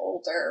bit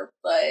older,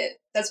 but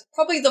that's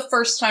probably the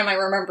first time I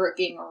remember it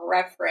being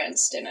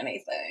referenced in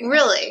anything.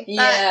 Really?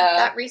 Yeah.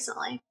 That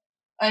recently?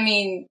 I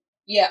mean,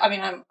 yeah, I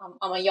mean, I'm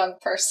a young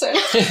person.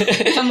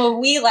 I'm a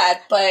wee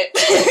lad, but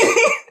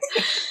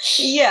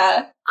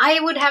yeah. I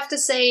would have to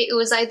say it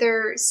was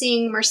either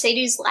seeing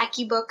Mercedes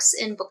Lackey books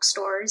in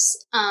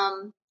bookstores,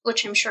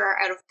 which I'm sure are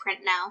out of print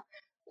now,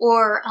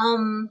 or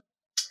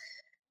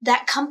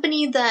that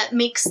company that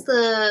makes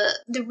the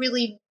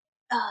really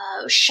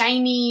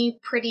shiny,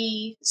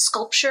 pretty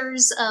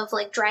sculptures of,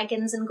 like,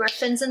 dragons and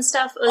griffins and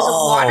stuff. It was a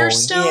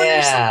Waterstone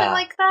or something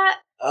like that.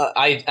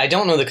 I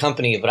don't know the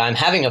company, but I'm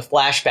having a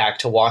flashback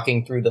to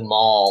walking through the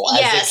mall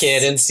as a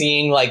kid and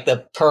seeing, like,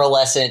 the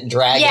pearlescent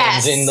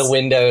dragons in the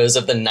windows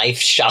of the knife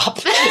shop.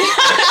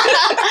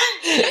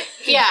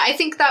 Yeah, I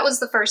think that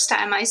was the first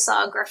time I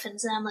saw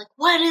griffins, and I'm like,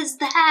 what is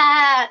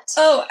that?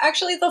 Oh,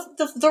 actually,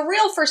 the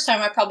real first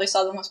time I probably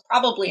saw them was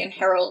probably in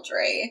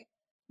heraldry.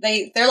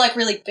 They're like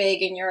really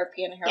big in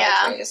European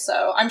heraldry,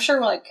 so I'm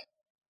sure like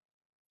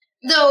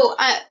though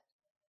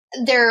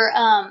their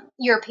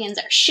Europeans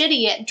are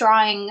shitty at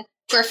drawing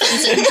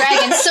griffins and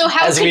dragons, so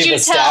how could you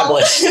tell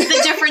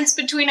the difference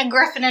between a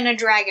griffin and a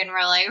dragon,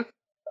 really?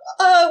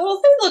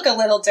 Well, they look a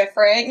little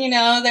different, you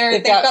know.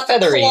 They've got the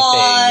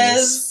claws,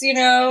 things. You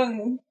know,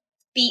 and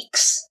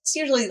beaks. It's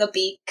usually the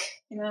beak,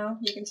 you know.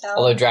 You can tell.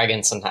 Although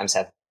dragons sometimes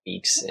have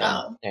beaks.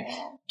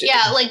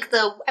 Yeah, like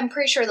I'm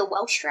pretty sure the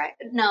Welsh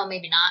dragon. No,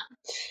 maybe not.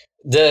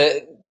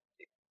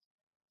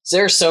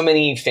 There are so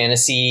many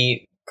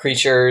fantasy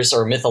creatures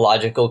or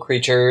mythological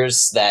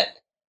creatures that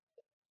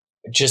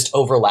just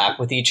overlap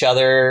with each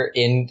other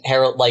in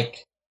herald.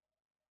 Like,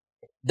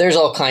 there's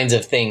all kinds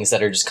of things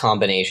that are just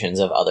combinations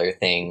of other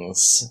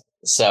things.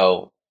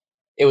 So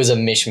it was a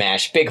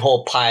mishmash, big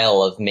whole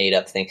pile of made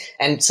up things,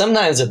 and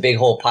sometimes a big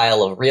whole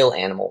pile of real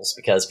animals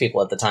because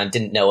people at the time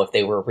didn't know if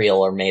they were real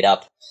or made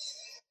up.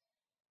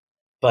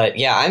 But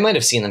yeah, I might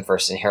have seen them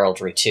first in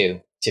heraldry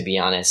too, to be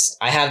honest.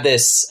 I have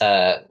this,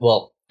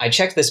 I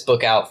checked this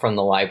book out from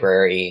the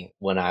library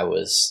when I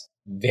was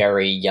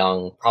very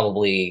young,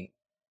 probably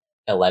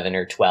 11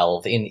 or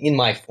 12, in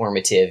my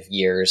formative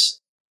years,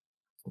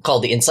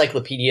 called The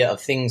Encyclopedia of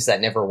Things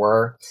That Never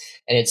Were.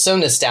 And it's so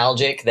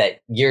nostalgic that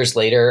years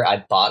later,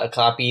 I bought a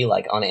copy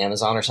like on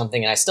Amazon or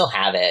something, and I still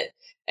have it.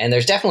 And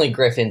there's definitely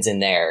griffins in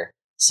there.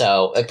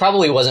 So it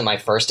probably wasn't my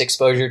first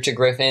exposure to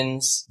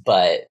griffins,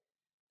 but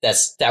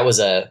that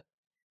was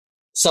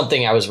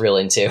something I was real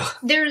into.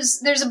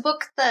 There's a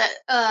book that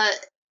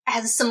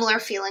has similar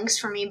feelings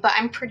for me, but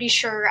I'm pretty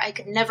sure I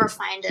could never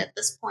find it at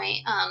this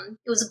point.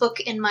 It was a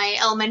book in my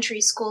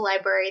elementary school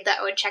library that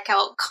I would check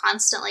out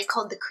constantly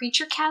called The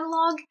Creature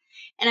Catalog,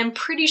 and I'm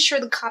pretty sure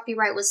the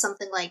copyright was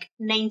something like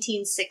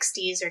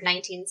 1960s or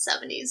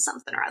 1970s,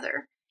 something or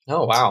other.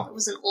 Oh, wow. It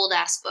was an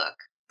old-ass book,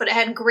 but it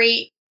had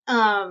great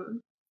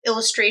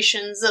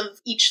illustrations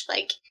of each,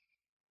 like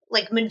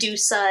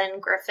Medusa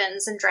and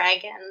griffins and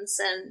dragons,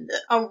 and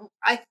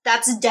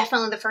that's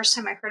definitely the first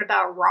time I heard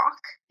about a rock,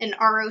 an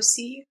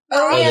ROC.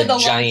 Oh yeah, the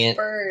giant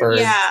bird.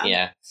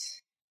 Yeah.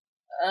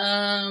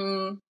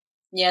 The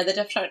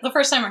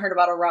first time I heard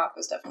about a rock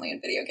was definitely in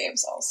video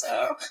games.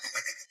 Also,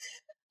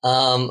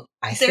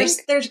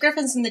 there's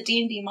griffins in the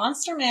D&D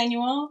Monster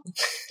Manual.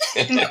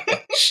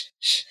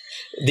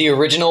 The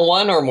original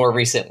one or more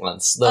recent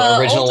ones? The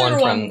original one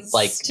from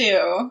like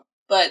too,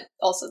 but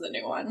also the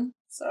new one.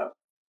 So.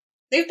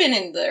 They've been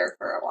in there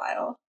for a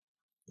while.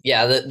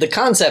 Yeah, the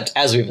concept,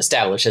 as we've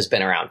established, has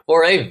been around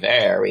for a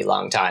very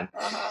long time.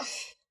 Uh-huh.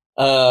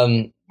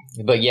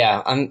 But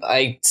yeah,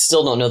 I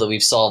still don't know that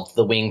we've solved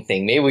the wing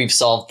thing. Maybe we've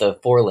solved the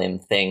four-limb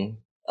thing.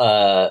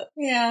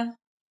 Yeah.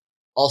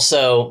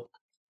 Also,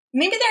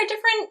 maybe there are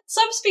different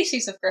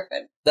subspecies of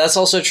griffin. That's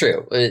also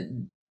true.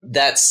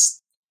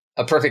 That's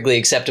a perfectly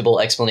acceptable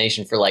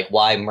explanation for like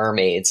why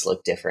mermaids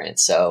look different.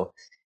 So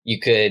you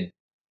could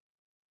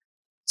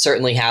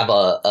certainly have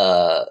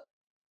a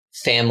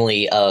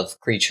family of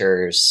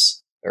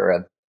creatures or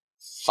a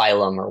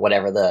phylum or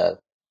whatever the,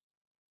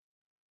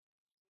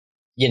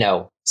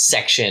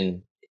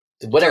 section,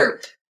 whatever.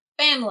 Group.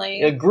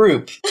 Family. A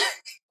group.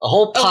 A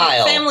whole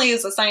pile. Family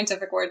is a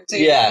scientific word too.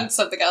 Yeah. And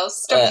something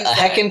else. A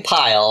heckin'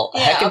 pile.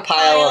 Yeah, a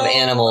pile of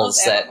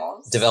animals that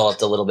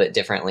developed a little bit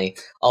differently.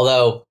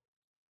 Although,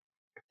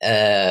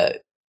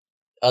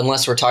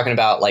 unless we're talking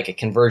about like a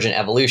convergent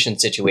evolution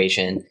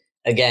situation,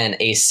 again,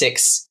 a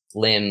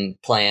 6-limb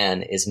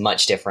plan is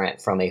much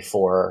different from a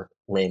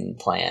 4-limb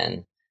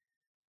plan.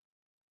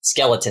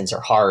 Skeletons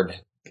are hard.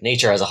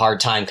 Nature has a hard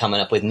time coming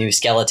up with new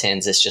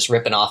skeletons. It's just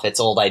ripping off its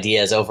old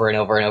ideas over and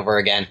over and over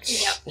again.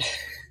 Yep.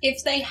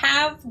 If they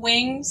have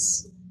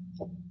wings,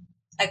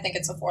 I think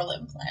it's a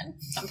 4-limb plan.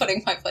 I'm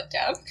putting my foot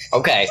down.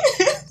 Okay.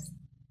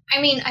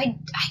 I mean, I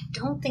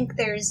don't think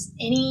there's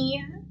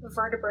any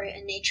vertebrate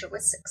in nature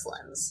with 6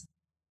 limbs.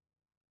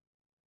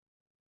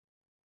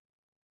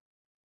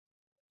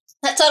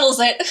 That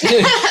settles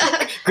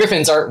it.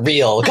 Griffins aren't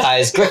real,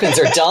 guys. Griffins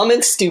are dumb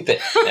and stupid.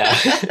 Yeah.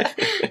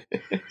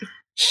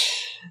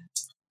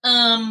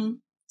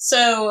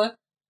 So,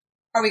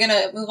 are we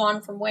gonna move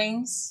on from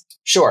wings?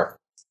 Sure.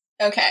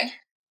 Okay.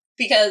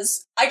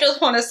 Because I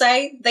just want to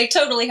say, they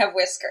totally have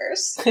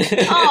whiskers. Aww.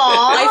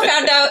 I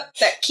found out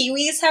that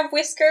kiwis have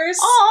whiskers.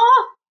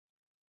 Aww.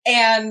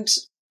 And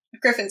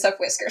griffins have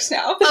whiskers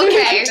now.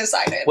 Okay. I've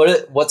decided.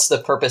 What's the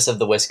purpose of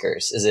the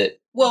whiskers? Is it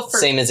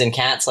same as in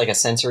cats, like a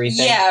sensory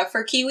thing? Yeah,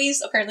 for kiwis,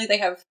 apparently they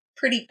have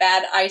pretty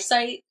bad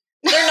eyesight.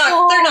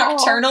 They're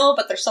nocturnal,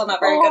 but they're still not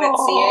very good at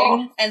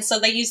seeing. And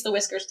so they use the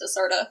whiskers to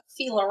sort of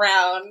feel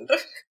around.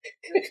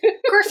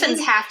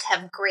 Griffins have to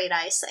have great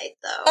eyesight,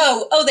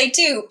 though. Oh, they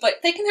do, but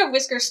they can have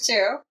whiskers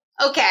too.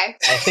 Okay.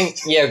 I think,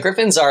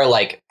 griffins are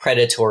like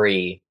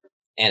predatory,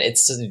 and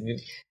it's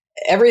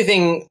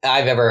everything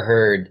I've ever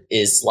heard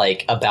is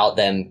like about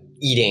them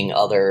eating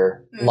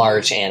other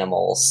large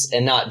animals,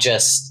 and not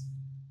just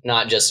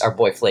our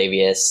boy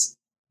Flavius,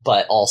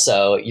 but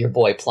also your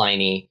boy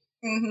Pliny.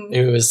 Mm-hmm.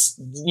 Who was,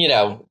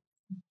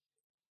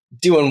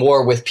 doing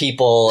war with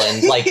people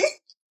and like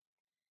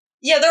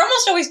Yeah, they're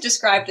almost always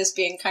described as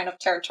being kind of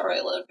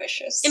territorial and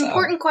vicious. So.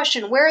 Important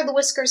question. Where are the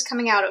whiskers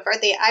coming out of? Are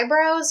they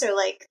eyebrows or,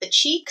 like, the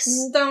cheeks?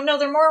 No,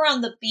 they're more around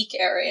the beak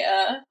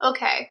area.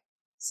 Okay.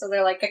 So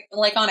they're like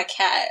on a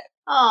cat.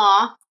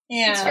 Aw.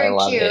 Yeah. It's very I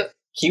love cute. it.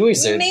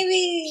 Kiwis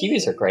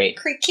are great.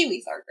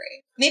 Kiwis are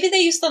great. Maybe they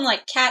use them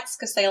like cats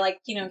because they like,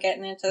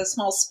 getting into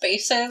small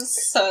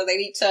spaces, so they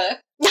need to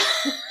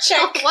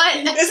check. What?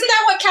 Isn't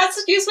that what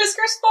cats use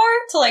whiskers for?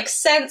 To like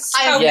sense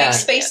how Yeah. big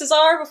spaces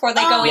are before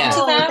they go Yeah. into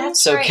them?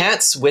 That's So right.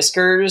 cats'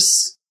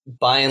 whiskers,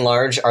 by and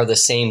large, are the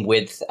same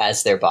width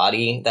as their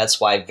body.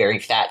 That's why very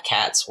fat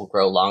cats will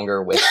grow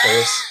longer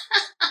whiskers.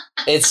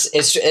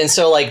 And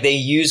so like they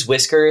use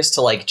whiskers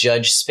to like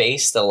judge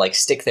space. They'll like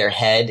stick their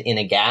head in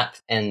a gap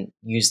and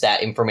use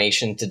that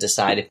information to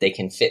decide if they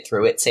can fit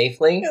through it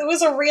safely. It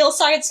was a real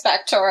science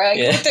factoid.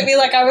 You Yeah. looked at me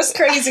like I was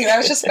crazy and I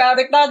was just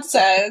spouting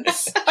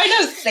nonsense. I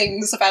know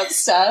things about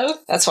stuff.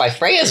 That's why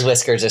Freya's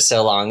whiskers are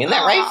so long. Isn't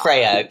that right, Aw.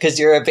 Freya? Because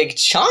you're a big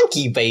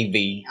chonky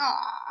baby.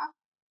 Aw.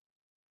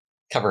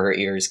 Cover her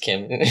ears,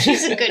 Kim.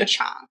 She's a good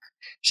chonk.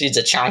 She's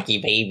a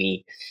chonky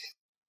baby.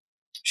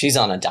 She's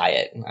on a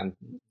diet.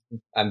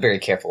 I'm very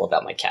careful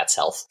about my cat's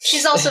health.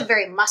 She's also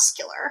very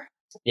muscular.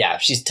 Yeah,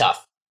 she's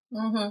tough.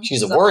 Mm-hmm.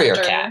 She's a warrior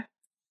cat.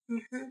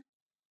 Mm-hmm.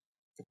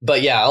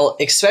 But yeah,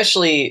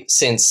 especially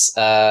since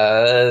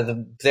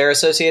they're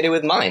associated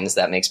with mines,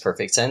 that makes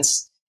perfect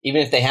sense.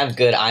 Even if they have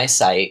good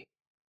eyesight.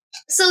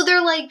 So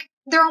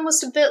they're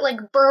almost a bit like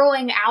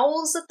burrowing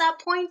owls at that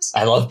point.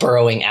 I love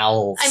burrowing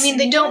owls. I mean,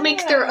 they don't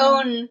make their Yeah.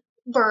 own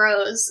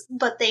burrows,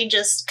 but they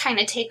just kind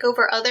of take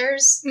over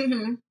others,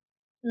 Mm-hmm.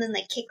 and then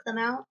they kick them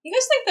out. You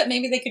guys think that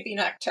maybe they could be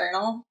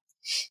nocturnal?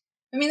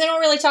 I mean, they don't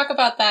really talk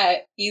about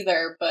that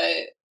either, but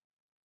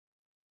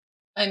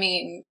I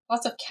mean,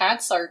 lots of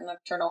cats are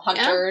nocturnal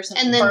hunters,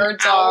 and then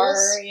birds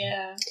owls. are,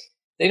 yeah.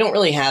 They don't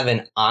really have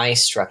an eye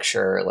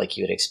structure like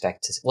you would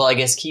expect to. Well, I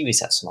guess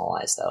kiwis have small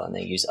eyes though, and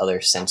they use other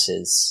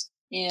senses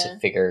Yeah. to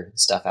figure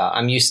stuff out.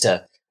 I'm used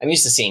to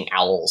seeing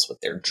owls with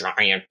their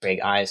giant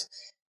big eyes,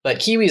 but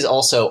kiwis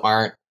also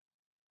aren't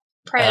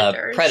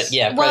Predators.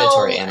 predatory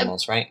Well,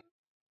 animals, right?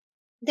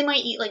 They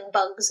might eat like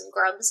bugs and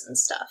grubs and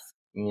stuff.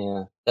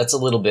 Yeah, that's a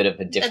little bit of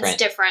a different. That's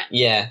different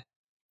Yeah,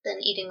 than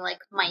eating like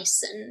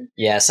mice and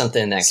yeah,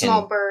 something that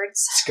small can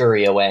birds.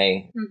 scurry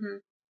away.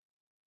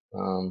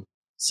 Mm-hmm.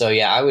 So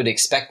yeah, I would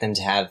expect them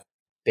to have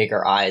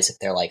bigger eyes if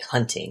they're like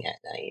hunting at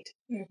night.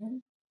 Mm-hmm.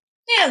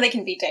 Yeah, they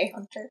can be day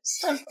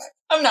hunters.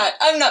 I'm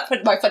not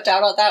putting my foot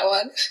down on that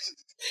one.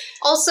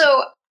 Also,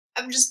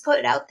 I'm just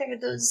putting out there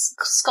those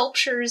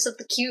sculptures of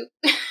the cute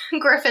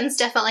griffins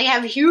definitely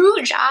have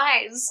huge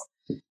eyes.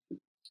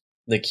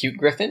 The cute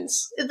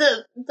griffins.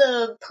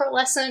 The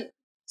pearlescent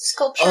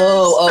sculptures.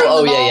 Oh,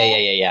 from the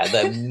mall. yeah.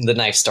 The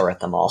knife store at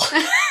the mall.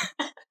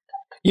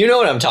 You know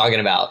what I'm talking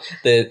about.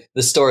 The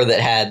store that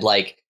had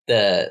like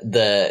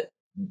the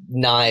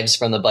knives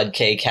from the Bud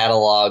K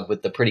catalog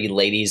with the pretty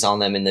ladies on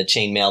them in the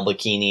chainmail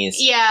bikinis.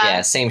 Yeah.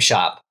 Yeah, same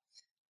shop.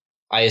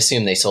 I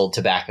assume they sold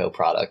tobacco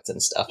products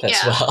and stuff as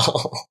Yeah.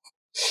 well.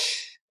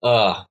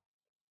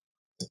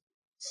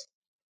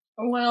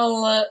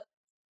 Well,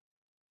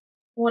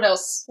 what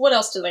else? What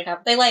else do they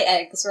have? They lay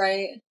eggs,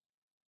 right?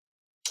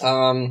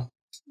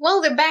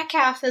 Well, their back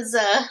half is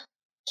a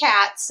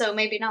cat, so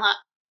maybe not.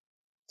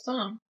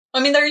 Oh. I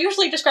mean, they're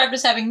usually described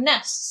as having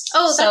nests.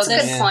 Oh, that's so a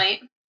good Yeah.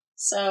 point.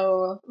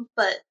 So,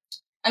 But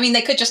I mean,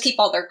 they could just keep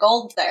all their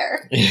gold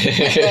there.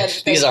 then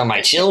These are my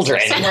they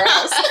children. somewhere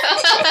else.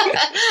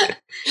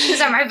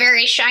 these are my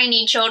very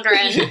shiny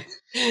children.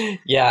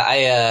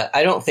 Yeah,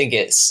 I don't think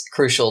it's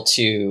crucial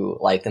to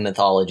like the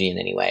mythology in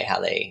any way how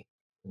they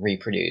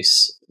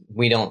reproduce.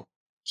 We don't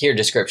hear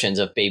descriptions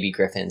of baby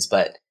griffins,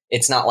 but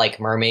it's not like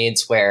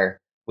mermaids where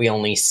we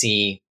only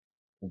see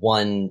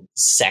one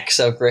sex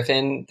of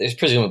griffin. There's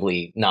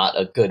presumably not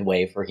a good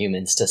way for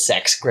humans to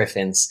sex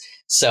griffins,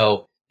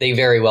 so they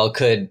very well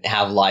could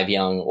have live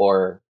young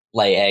or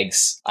lay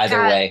eggs either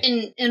God,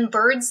 way. in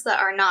birds that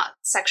are not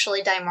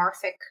sexually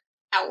dimorphic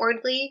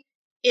outwardly,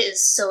 it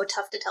is so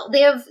tough to tell.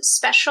 They have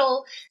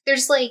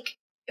there's like,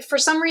 for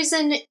some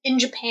reason in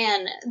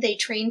Japan, they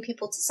train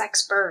people to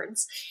sex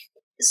birds.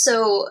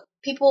 So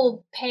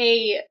people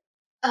pay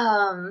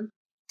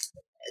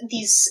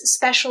these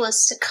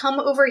specialists to come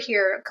over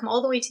here, come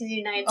all the way to the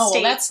United Oh, well,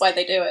 States. that's why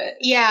they do it.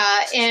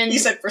 Yeah, and You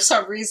said for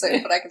some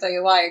reason, but I can tell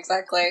you why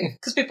exactly.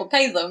 Because people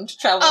pay them to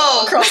travel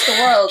Oh. across the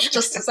world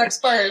just to sex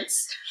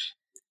birds.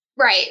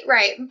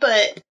 right.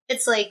 But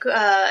it's like,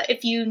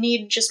 if you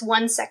need just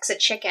one sex of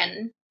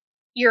chicken,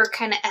 you're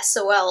kind of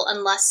SOL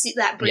unless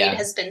that breed Yeah.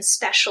 has been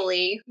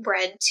specially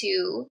bred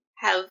to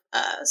have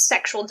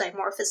sexual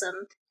dimorphism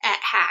at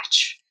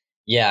hatch.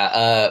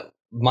 Yeah,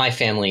 my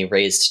family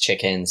raised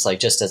chickens like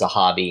just as a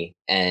hobby,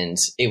 and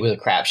it was a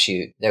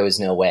crapshoot. There was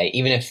no way.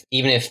 Even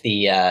if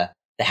the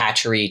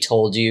hatchery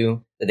told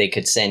you that they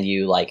could send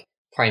you like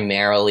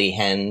primarily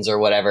hens or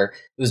whatever,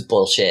 it was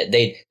bullshit.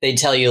 They'd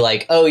tell you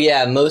like, oh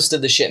yeah, most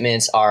of the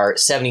shipments are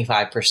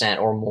 75%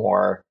 or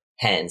more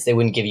hens. They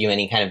wouldn't give you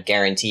any kind of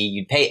guarantee.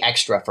 You'd pay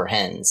extra for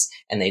hens,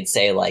 and they'd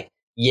say like,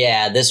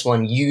 yeah, this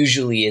one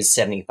usually is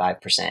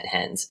 75%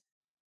 hens.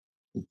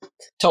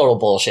 Total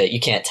bullshit. You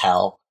can't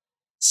tell.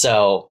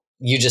 So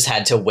you just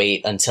had to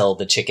wait until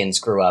the chickens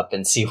grew up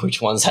and see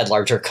which ones had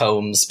larger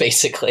combs,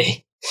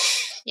 basically.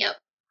 Yep.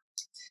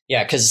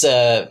 Yeah, because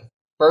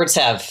birds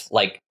have,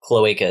 like,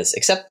 cloacas,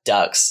 except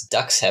ducks.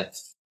 Ducks have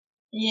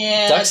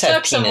Ducks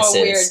have penises.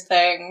 a weird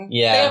thing.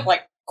 Yeah. They have,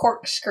 like,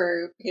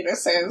 corkscrew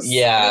penises.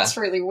 Yeah. That's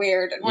really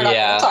weird, and we're not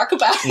going to talk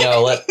about it.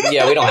 No,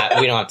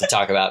 we don't have to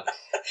talk about it.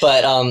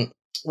 But,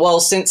 well,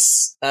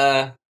 since,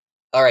 all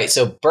right,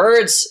 so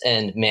birds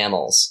and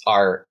mammals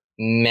are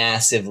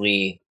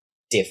massively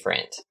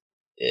different,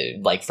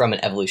 like, from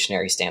an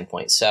evolutionary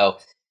standpoint. So,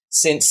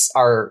 since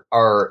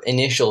our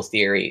initial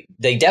theory,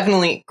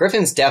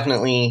 Griffins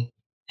definitely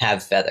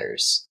have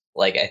feathers.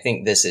 Like, I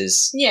think this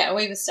is... Yeah,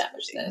 we've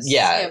established this.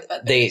 Yeah,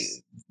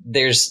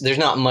 there's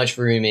not much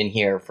room in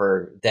here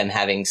for them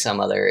having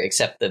some other,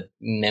 except the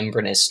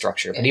membranous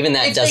structure. But even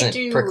that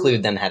doesn't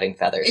preclude them having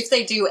feathers. If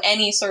they do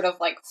any sort of,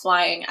 like,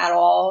 flying at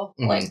all,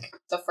 like,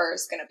 the fur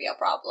is going to be a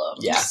problem.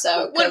 Yeah.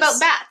 So, what about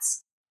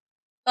bats?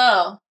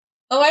 Oh,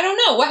 I don't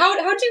know.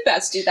 How do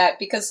bats do that?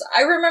 Because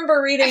I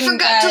remember reading I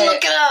forgot to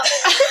look it up.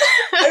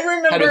 I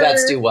remember... How do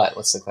bats do what?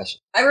 What's the question?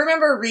 I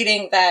remember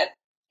reading that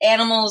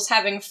animals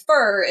having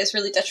fur is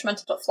really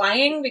detrimental to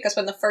flying because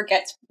when the fur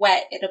gets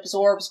wet, it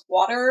absorbs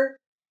water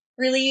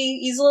really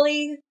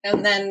easily,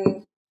 and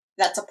then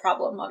that's a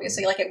problem,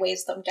 obviously. Like, it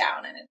weighs them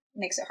down, and it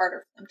makes it harder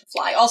for them to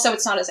fly. Also,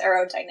 it's not as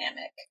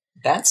aerodynamic.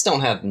 Bats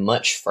don't have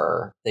much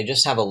fur. They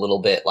just have a little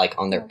bit, like,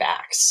 on their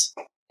backs.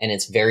 And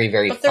it's very,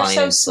 very fine and silky.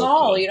 But they're so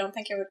small, you don't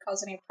think it would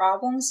cause any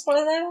problems for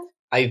them?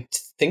 I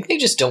think they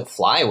just don't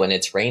fly when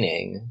it's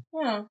raining.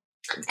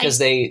 Because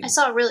I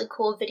saw a really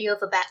cool video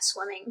of a bat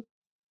swimming.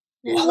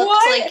 It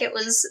looked like it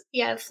was,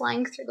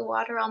 flying through the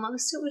water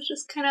almost. It was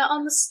just kind of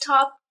on the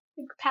top,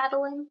 like,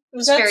 paddling. It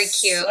was very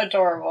cute.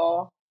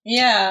 Adorable.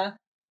 Yeah.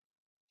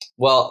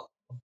 Well,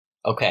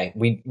 okay,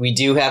 we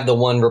do have the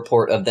one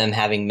report of them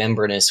having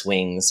membranous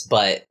wings,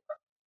 but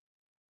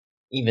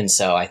even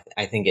so,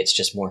 I think it's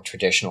just more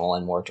traditional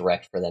and more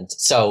direct for them.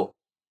 So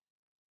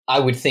I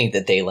would think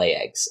that they lay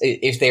eggs.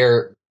 If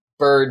they're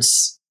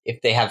birds,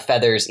 if they have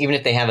feathers, even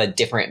if they have a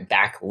different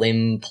back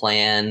limb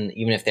plan,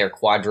 even if they're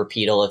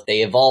quadrupedal, if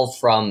they evolve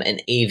from an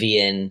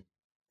avian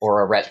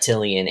or a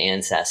reptilian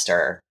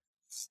ancestor,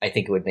 I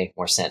think it would make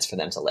more sense for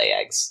them to lay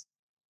eggs.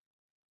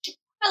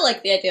 I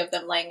like the idea of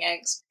them laying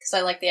eggs, because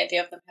I like the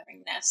idea of them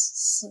having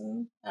nests.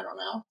 I don't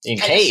know. In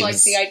caves. I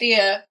just like the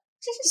idea.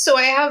 So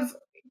I have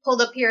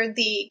pulled up here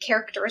the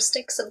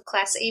characteristics of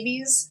class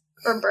Aves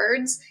for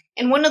birds,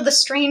 and one of the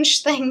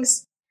strange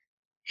things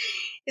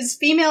is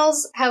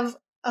females have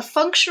a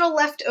functional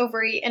left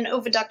ovary and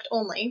oviduct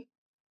only.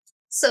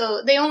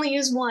 So they only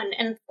use one,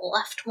 and the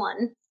left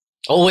one.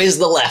 Always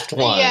the left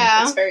one.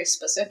 Yeah. That's very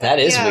specific. That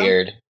is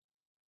weird.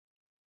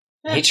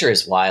 Nature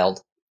is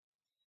wild.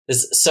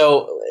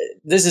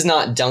 This is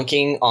not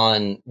dunking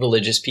on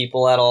religious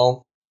people at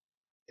all,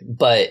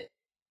 but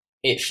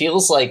it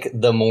feels like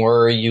the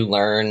more you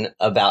learn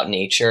about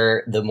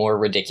nature, the more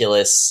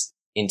ridiculous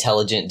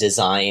intelligent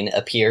design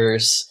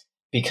appears,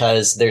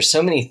 because there's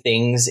so many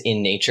things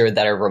in nature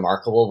that are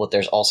remarkable, but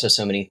there's also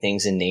so many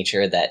things in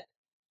nature that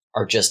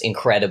are just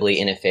incredibly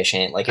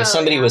inefficient. Like, if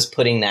somebody was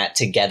putting that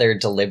together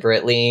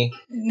deliberately,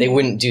 they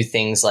wouldn't do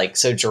things like...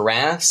 So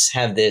giraffes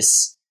have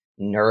this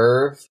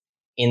nerve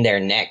in their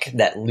neck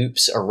that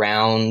loops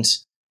around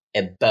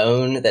a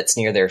bone that's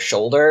near their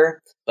shoulder,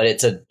 but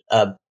it's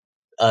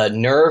a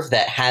nerve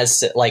that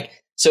has, like...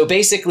 So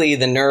basically,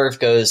 the nerve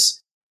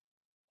goes,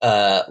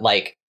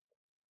 like,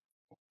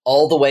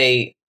 all the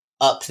way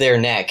up their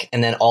neck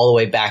and then all the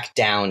way back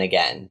down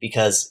again,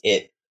 because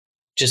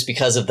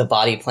because of the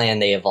body plan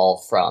they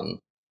evolved from,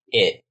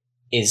 it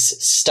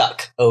is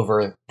stuck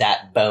over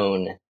that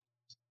bone.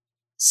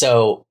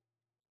 So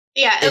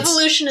yeah,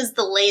 evolution is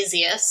the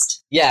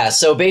laziest. Yeah,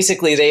 so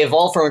basically they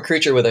evolved from a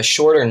creature with a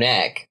shorter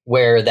neck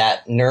where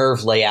that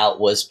nerve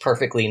layout was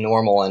perfectly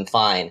normal and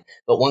fine.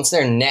 But once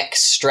their neck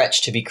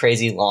stretched to be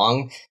crazy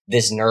long,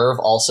 this nerve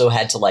also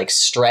had to, like,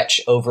 stretch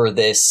over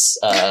this,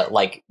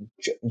 like,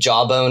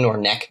 jawbone or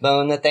neck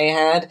bone that they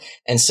had.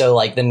 And so,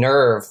 like, the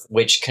nerve,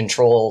 which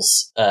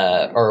controls,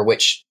 or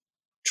which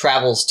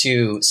travels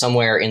to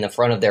somewhere in the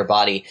front of their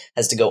body,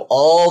 has to go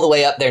all the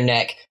way up their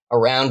neck,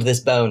 around this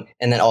bone,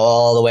 and then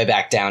all the way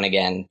back down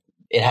again.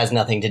 It has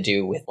nothing to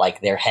do with, like,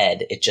 their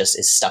head. It just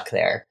is stuck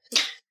there.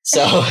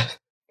 So...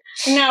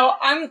 No,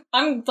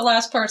 I'm the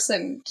last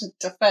person to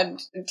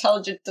defend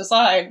intelligent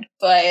design,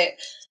 but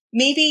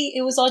maybe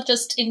it was all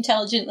just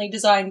intelligently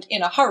designed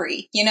in a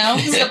hurry, you know?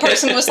 The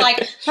person was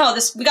like, "Oh,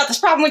 we got this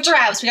problem with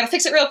giraffes. We gotta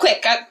fix it real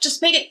quick.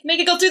 Just make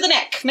it go through the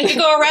neck. Make it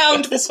go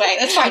around this way.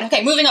 That's fine.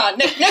 Okay, moving on.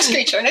 Next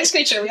creature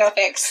we gotta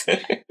fix."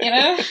 You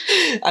know?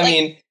 I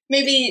mean...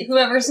 Maybe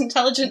whoever's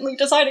intelligently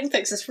designing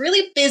things is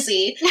really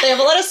busy. They have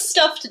a lot of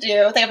stuff to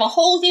do. They have a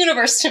whole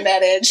universe to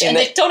manage, and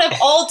they don't have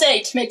all day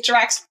to make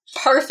giraffes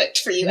perfect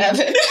for you,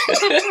 Evan.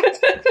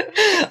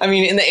 I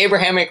mean, in the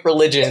Abrahamic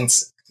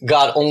religions,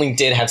 god only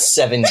did have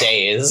 7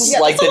 days. Yeah,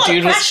 like that's a lot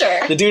of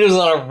pressure. the dude was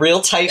on a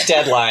real tight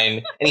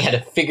deadline, and he had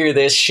to figure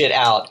this shit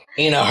out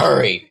in a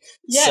hurry.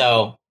 Yeah.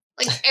 So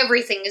Like,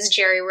 everything is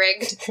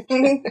jerry-rigged.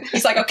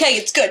 He's like, okay,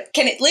 it's good.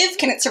 Can it live?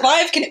 Can it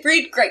survive? Can it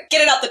breed? Great.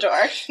 Get it out the door.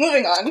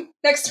 Moving on.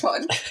 Next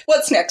one.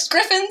 What's next?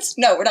 Griffins?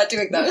 No, we're not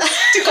doing those.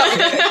 Too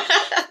complicated.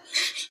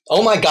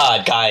 oh my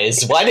god,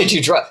 guys, why did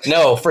you drop?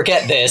 No,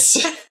 forget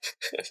this.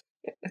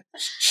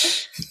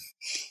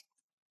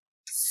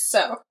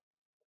 So,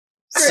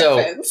 So,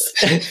 Griffins.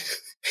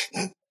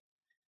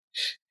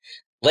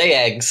 lay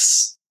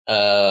eggs,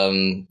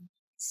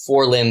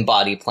 4-limb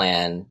body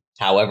plan.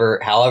 However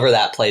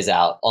that plays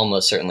out,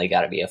 almost certainly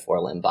got to be a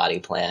 4-limb body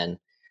plan.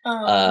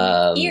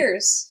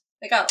 Ears.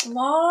 They got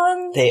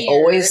long They ears.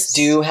 always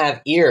do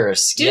have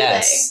ears. Do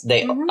yes,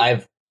 they? Mhm.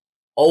 I've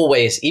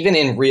always, even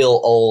in real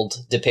old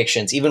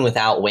depictions, even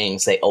without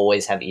wings, they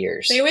always have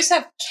ears. They always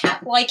have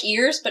cat-like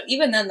ears, but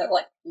even then they're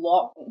like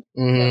long.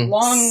 They're Mhm.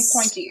 long,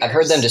 pointy ears. I've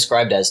heard them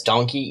described as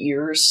donkey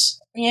ears.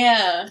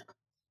 Yeah.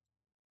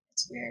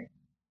 It's weird.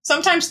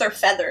 Sometimes they're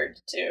feathered,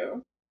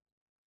 too.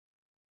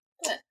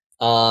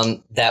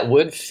 That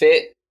would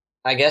fit,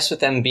 I guess, with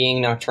them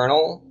being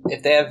nocturnal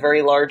if they have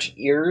very large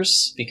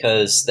ears,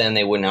 because then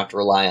they wouldn't have to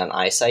rely on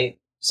eyesight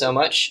so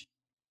much.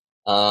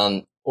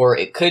 Or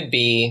it could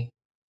be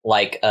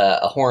like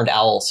a horned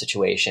owl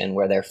situation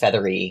where they're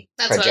feathery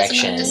That's what I was about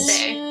to projections.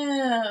 say.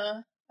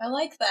 Yeah. I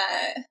like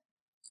that.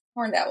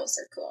 Horned owls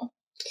are cool.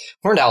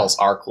 Horned owls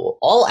are cool.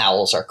 All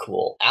owls are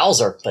cool.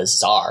 Owls are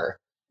bizarre.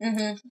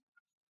 Mm-hmm.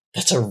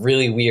 That's a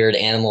really weird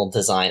animal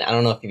design. I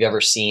don't know if you've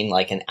ever seen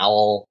like an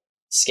owl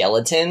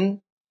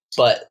skeleton,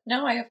 but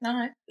No, I have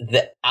not.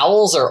 the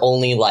owls are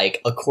only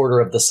like a quarter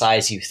of the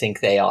size you think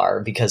they are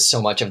because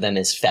so much of them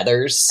is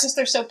feathers. Because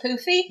they're so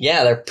poofy?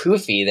 Yeah, they're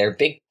poofy. They're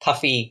big,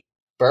 puffy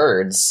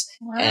birds,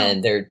 Wow.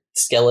 and they're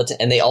skeleton.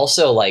 And they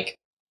also like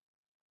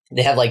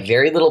they have like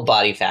very little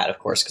body fat, of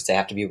course, because they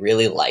have to be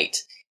really light,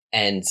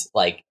 and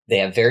like they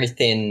have very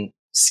thin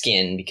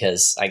skin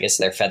because I guess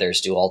their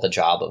feathers do all the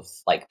job of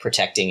like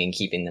protecting and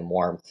keeping them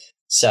warm.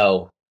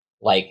 So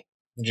like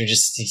they're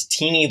just these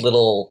teeny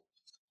little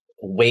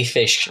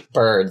wayfish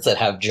birds that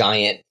have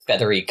giant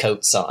feathery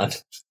coats on.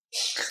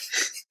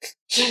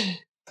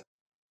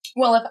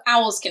 Well, if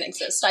owls can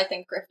exist, I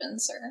think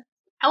griffins are.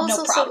 Owls No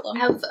also problem.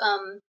 have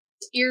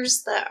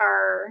ears that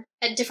are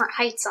at different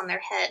heights on their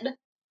head,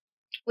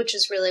 which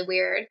is really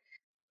weird.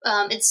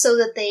 It's so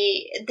that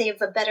they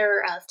have a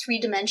better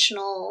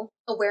 3-dimensional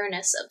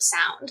awareness of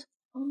sound.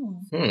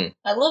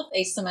 I love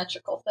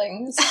asymmetrical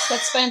things.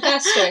 That's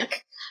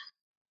fantastic.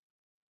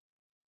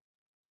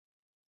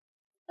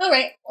 All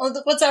right. Well,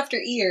 what's after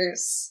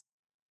ears?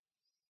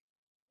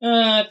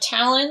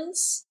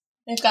 Talons.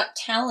 They've got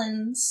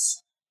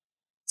talons.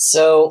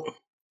 So,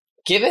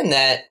 given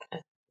that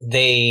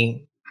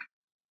they,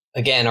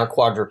 again, are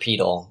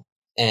quadrupedal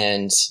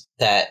and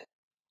that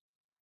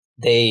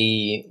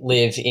they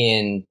live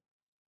in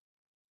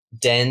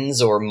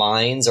dens or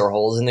mines or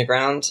holes in the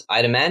ground,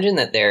 I'd imagine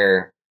that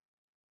their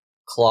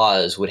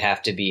claws would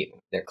have to be,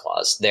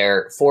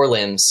 their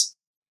forelimbs,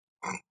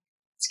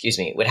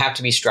 would have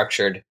to be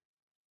structured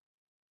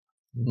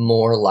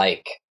more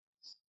like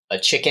a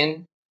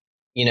chicken,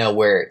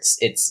 where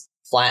it's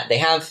flat. They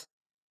have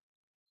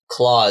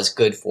claws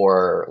good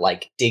for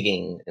like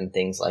digging and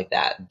things like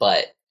that,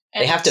 but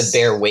they have to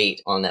bear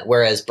weight on that.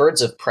 Whereas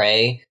birds of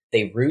prey,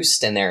 they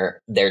roost and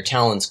their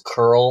talons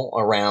curl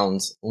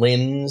around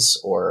limbs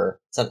or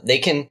something.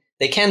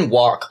 They can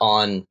walk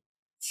on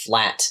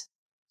flat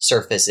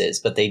surfaces,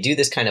 but they do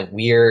this kind of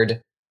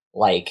weird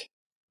like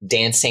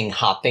dancing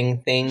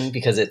hopping thing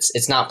because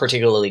it's not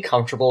particularly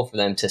comfortable for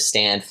them to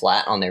stand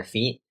flat on their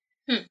feet.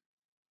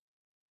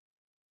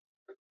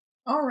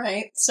 All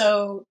right.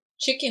 So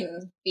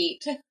chicken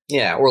feet.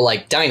 Yeah, or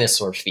like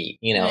dinosaur feet,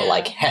 Yeah,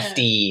 like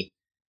hefty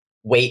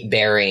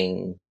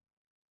weight-bearing,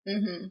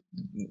 Mm-hmm.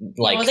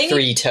 like Well, they need-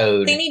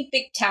 three-toed. They need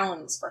big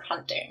talons for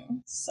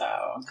hunting. So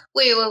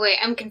Wait,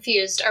 I'm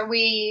confused. Are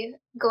we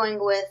going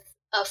with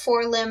a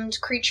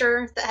 4-limbed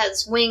creature that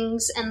has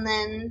wings and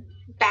then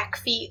back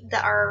feet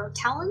that are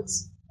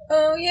talons?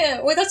 oh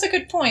yeah, well that's a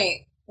good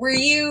point.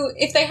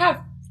 If they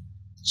have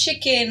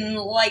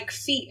chicken-like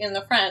feet in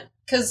the front,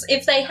 because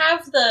if they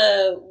have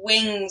the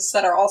wings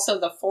that are also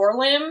the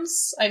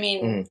forelimbs, I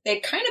mean,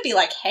 they'd kind of be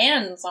like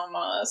hands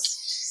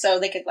almost, so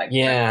they could like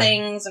Yeah. grip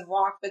things and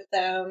walk with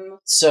them.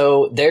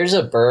 So there's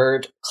a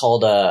bird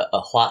called a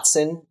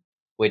Hoatzin,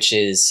 which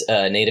is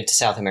native to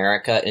South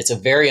America. It's a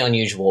very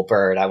unusual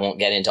bird. I won't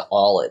get into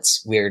all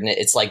its weirdness.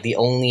 It's like the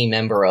only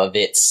member of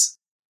its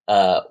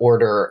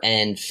order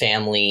and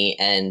family,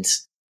 and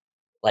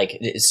like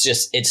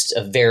it's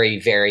a very,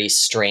 very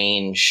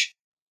strange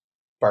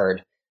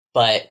bird.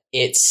 But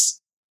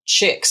its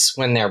chicks,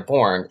 when they're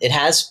born, it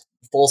has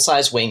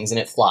full-size wings and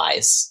it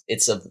flies.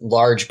 It's a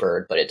large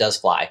bird, but it does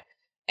fly.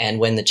 And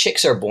when the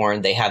chicks are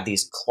born, they have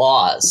these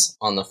claws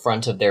on the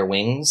front of their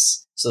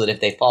wings so that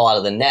if they fall out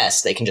of the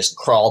nest, they can just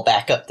crawl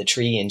back up the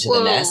tree into the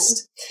Whoa.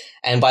 nest.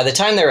 And by the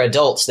time they're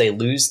adults, they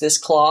lose this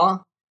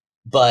claw.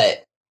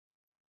 But,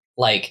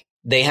 like,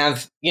 they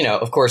have,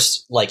 of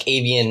course, like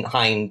they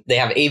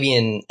have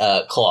avian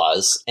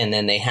claws, and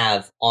then they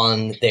have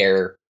on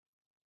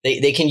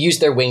they can use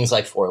their wings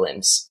like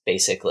forelimbs,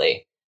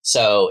 basically.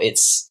 So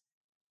it's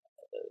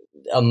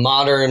a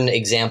modern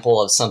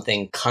example of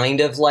something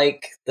kind of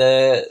like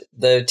the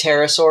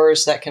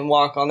pterosaurs that can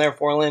walk on their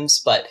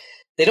forelimbs, but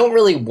they don't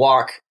really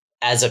walk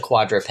as a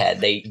quadruped.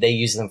 They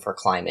use them for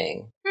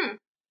climbing.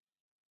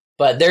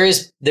 But there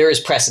is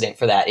precedent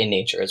for that in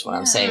nature, is what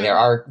I'm saying. There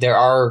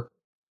are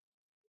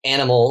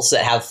animals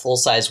that have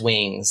full-size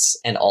wings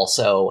and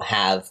also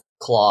have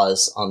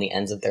claws on the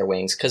ends of their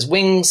wings, because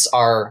wings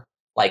are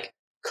like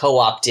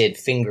co-opted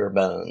finger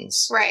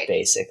bones, right?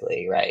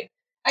 Basically, right?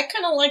 I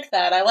kind of like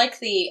that. I like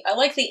the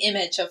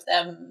image of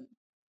them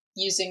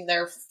using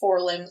their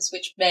forelimbs,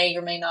 which may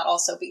or may not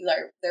also be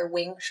their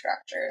wing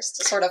structures,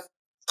 to sort of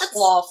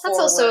claw forward. That's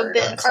also a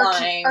bit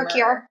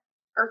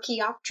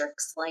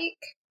Archaeopteryx-like.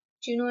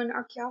 Do you know what an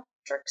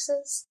Archaeopteryx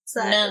is? It's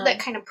that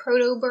kind of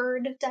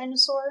proto-bird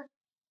dinosaur.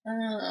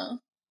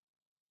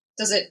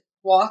 Does it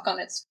walk on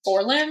its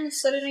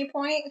forelimbs at any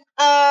point?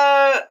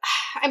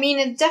 I mean,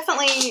 it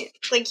definitely,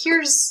 like,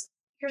 here's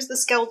the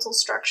skeletal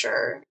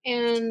structure,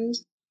 and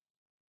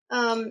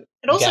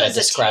it also has a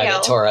describe tail.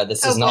 It, Tora.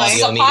 This is an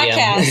audio medium.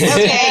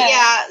 Okay,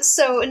 yeah.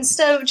 So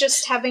instead of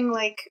just having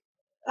like,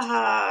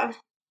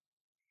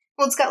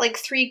 it's got like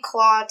 3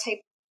 claw type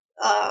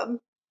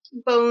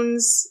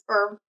bones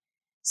or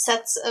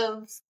sets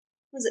of,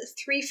 was it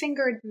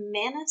 3-fingered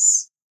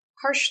manus,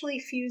 partially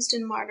fused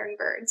in modern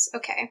birds.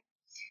 Okay,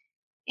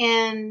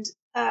 and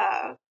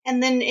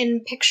then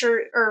in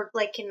picture or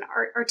like in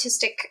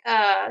artistic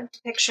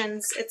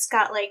depictions, it's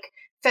got like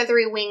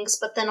feathery wings,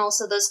 but then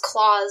also those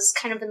claws,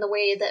 kind of in the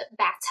way that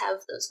bats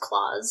have those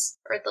claws,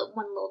 or the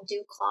one little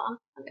dew claw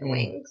on their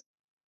wings.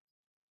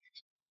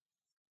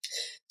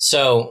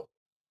 So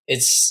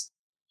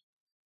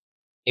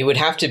it would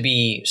have to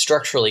be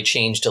structurally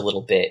changed a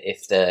little bit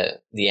if the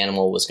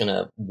animal was going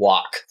to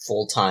walk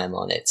full time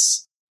on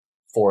its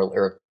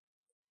or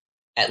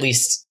at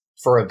least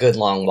for a good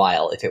long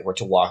while if it were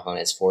to walk on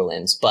its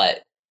forelimbs.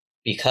 But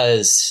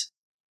because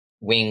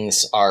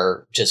wings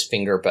are just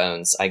finger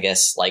bones, I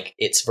guess like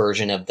its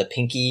version of the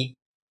pinky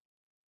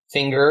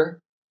finger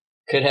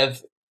could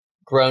have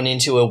grown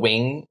into a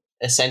wing,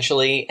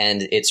 essentially,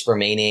 and its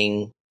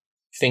remaining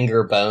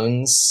finger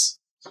bones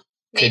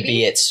could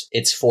be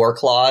its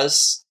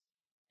foreclaws,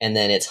 and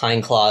then its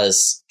hind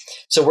claws.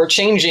 So we're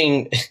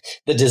changing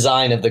the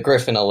design of the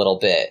griffin a little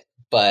bit,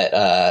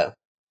 but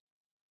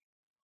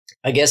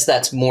I guess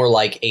that's more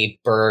like a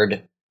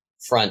bird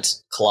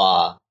front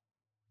claw,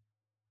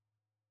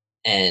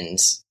 and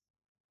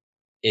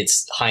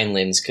its hind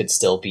limbs could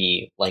still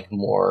be like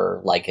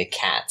more like a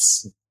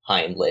cat's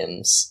hind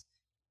limbs,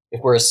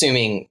 if we're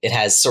assuming it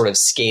has sort of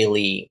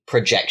scaly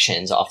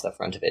projections off the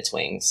front of its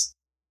wings.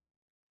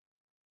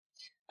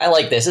 I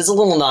like this. It's a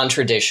little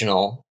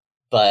non-traditional,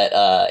 but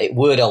it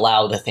would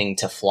allow the thing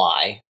to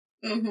fly.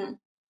 Mm-hmm.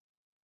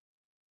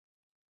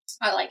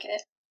 I like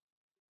it.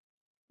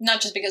 Not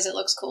just because it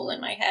looks cool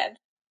in my head.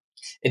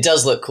 It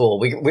does look cool.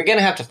 We're going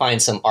to have to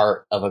find some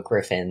art of a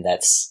griffin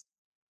that's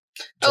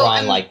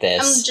drawn like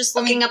this. I'm just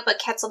looking up a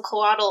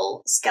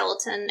Quetzalcoatl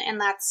skeleton, and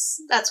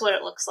that's what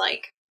it looks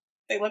like.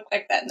 They look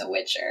like that in The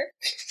Witcher.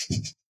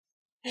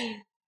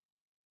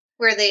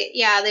 Where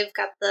they've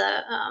got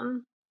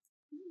the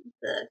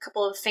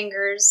couple of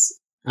fingers.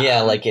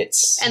 Yeah, like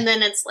it's... And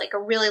then it's like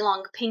a really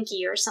long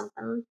pinky or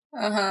something.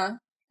 Uh-huh.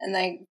 And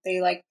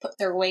they like put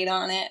their weight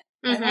on it.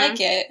 Mm-hmm. I like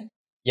it.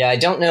 Yeah, I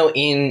don't know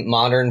in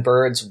modern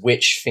birds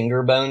which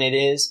finger bone it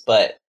is,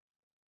 but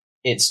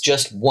it's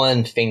just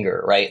one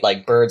finger, right?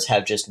 Like birds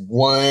have just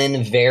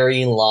one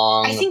very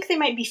long... I think they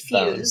might be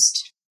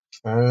fused.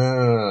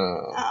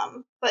 Bone.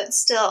 Oh. But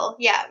still,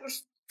 yeah,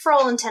 for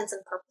all intents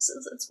and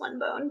purposes, it's one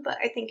bone, but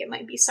I think it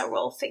might be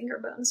several finger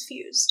bones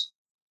fused.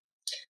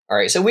 All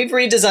right, so we've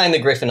redesigned the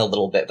griffin a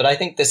little bit, but I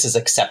think this is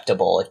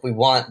acceptable.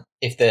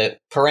 If the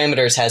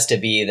parameters has to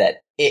be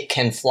that it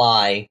can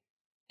fly,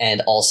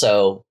 and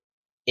also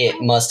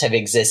it must have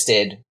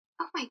existed.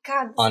 Oh my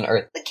god! On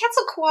Earth, the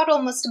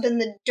Quetzalcoatl must have been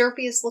the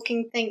derpiest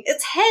looking thing.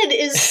 Its head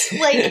is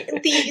like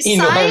the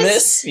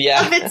enormous,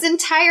 size of its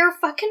entire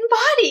fucking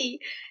body.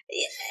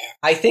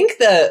 I think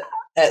that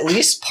at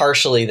least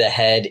partially the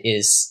head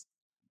is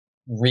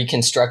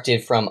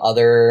reconstructed from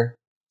other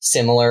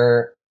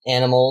similar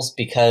animals,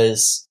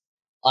 because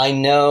I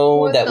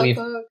know that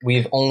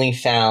we've only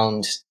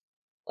found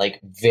like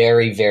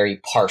very, very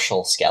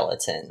partial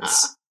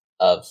skeletons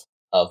of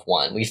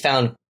one. We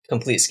found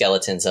complete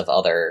skeletons of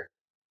other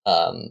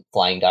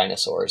flying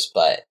dinosaurs,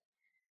 but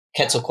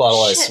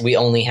Quetzalcoatlus, we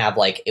only have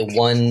like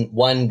one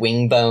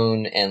wing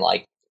bone and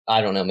like,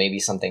 I don't know, maybe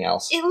something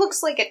else. It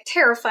looks like a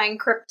terrifying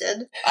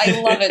cryptid. I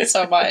love it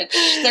so much.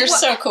 They're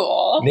so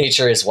cool.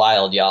 Nature is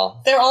wild,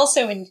 y'all. They're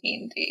also in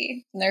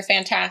D&D, and they're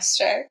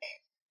fantastic.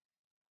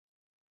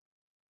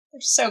 They're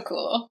so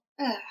cool.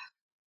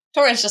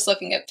 Tora's just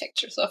looking at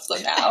pictures of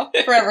them now.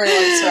 For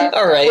everyone's reference.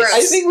 All right,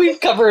 I think we've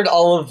covered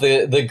all of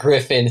the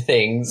griffin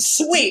things.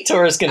 Wait,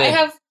 Tora's gonna... I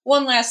have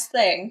One last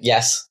thing.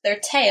 Yes. Their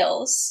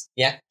tails.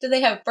 Yeah. Do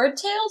they have bird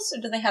tails or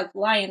do they have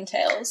lion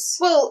tails?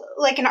 Well,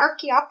 like an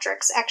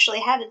Archaeopteryx actually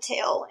had a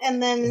tail,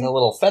 and then With a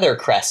little feather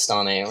crest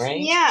on it,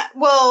 right? yeah.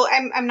 Well,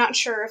 I'm not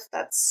sure if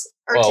that's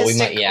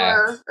artistic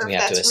or we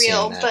if have to that's assume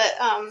real, that.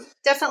 but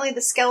definitely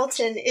the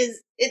skeleton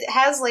it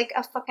has like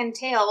a fucking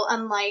tail,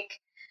 unlike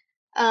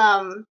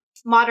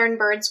modern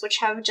birds, which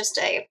have just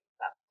a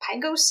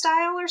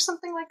pygostyle or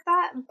something like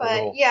that.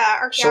 But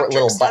yeah, Short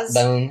little Archaeopteryx butt has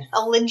bone.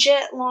 a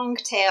legit long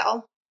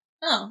tail.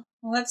 Oh,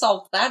 well, that's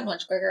all that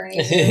much quicker and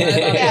easier.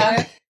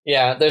 Yeah.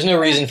 Yeah, there's no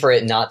reason for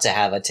it not to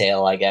have a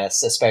tail, I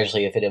guess,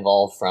 especially if it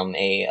evolved from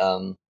a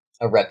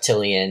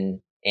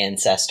reptilian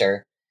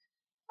ancestor.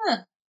 Huh.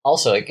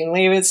 Also, it can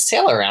wave its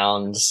tail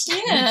around.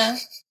 Yeah.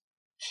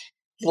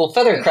 Little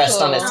feather Very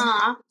crest on cool. its.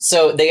 Aw.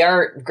 So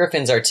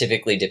Griffins are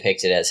typically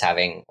depicted as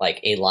having like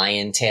a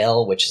lion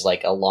tail, which is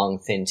like a long,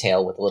 thin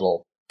tail with a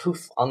little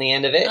poof on the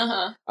end of it.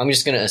 Uh-huh. I'm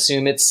just gonna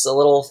assume it's a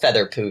little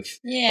feather poof,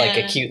 Yeah. like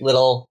a cute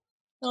little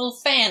little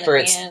fan for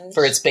at its the end.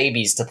 for its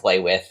babies to play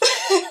with.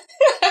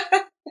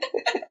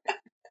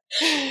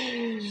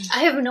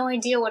 I have no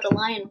idea what a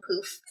lion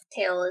poof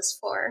tail is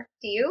for.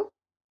 Do you?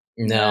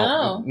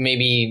 No,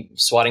 maybe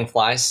swatting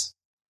flies.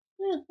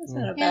 That's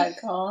not a bad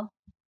call.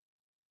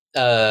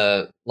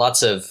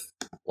 Lots of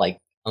like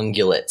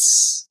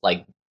ungulates,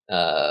 like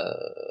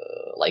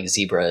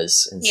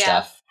zebras and Yeah.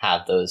 stuff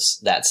have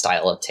that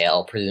style of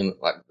tail.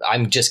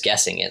 I'm just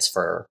guessing it's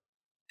for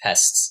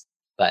pests,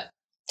 but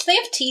Do they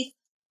have teeth?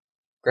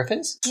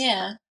 griffins?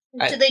 Yeah.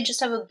 Do they just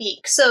have a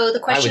beak? So the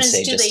question would is,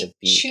 say do just they a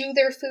beak. chew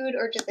their food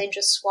or do they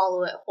just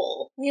swallow it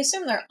whole? We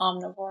assume they're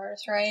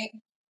omnivores, right?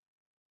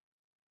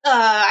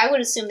 I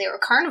would assume they were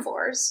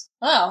carnivores.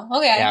 Oh,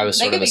 okay. Yeah, I was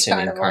They sort of could be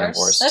assuming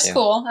carnivores, That's too.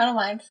 cool. I don't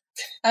mind.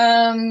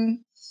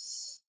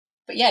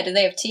 But yeah, do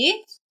they have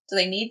teeth? Do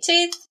they need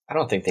teeth? I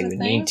don't think they The would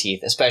thing? need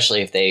teeth,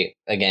 especially if they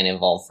again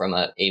evolved from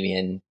a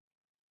avian.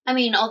 I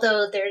mean,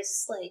 although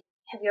there's like,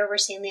 have you ever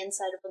seen the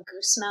inside of a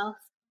goose mouth?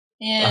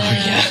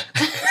 Yeah.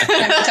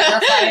 Kind of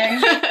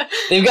terrifying.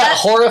 They've got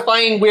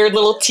horrifying, weird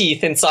little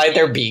teeth inside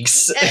their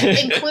beaks,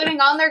 Including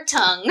on their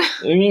tongue.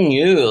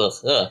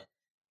 Ugh.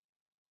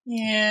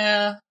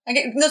 Yeah.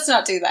 Let's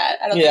not do that.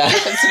 I don't Yeah.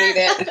 think Griffins need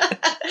it.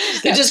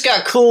 They just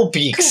got cool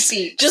beaks. Cool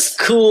beaks. Just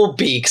cool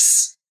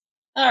beaks.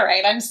 All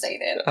right, I'm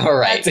sated. All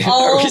right. That's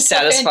all Are we the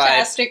satisfied?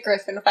 fantastic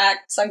Griffin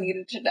facts I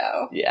needed to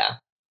know. Yeah.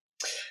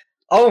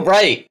 All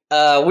right.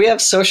 We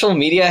have social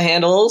media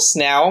handles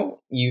now.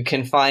 You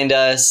can find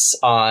us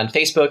on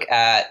Facebook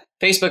at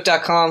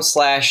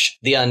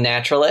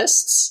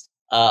facebook.com/theunnaturalists.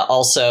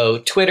 Also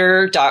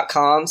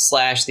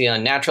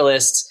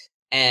twitter.com/theunnaturalists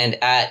and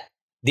at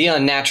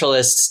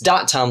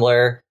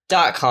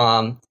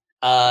theunnaturalists.tumblr.com.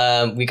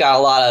 We got a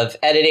lot of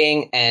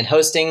editing and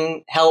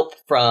hosting help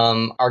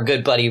from our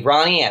good buddy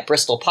Ronnie at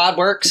Bristol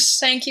Podworks.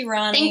 Thank you,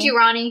 Ronnie. Thank you,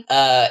 Ronnie.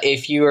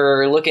 If you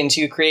are looking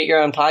to create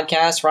your own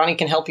podcast, Ronnie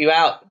can help you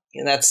out.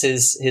 That's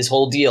his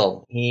whole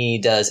deal. He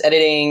does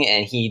editing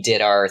and he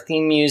did our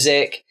theme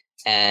music,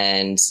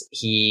 and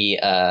he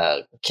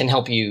can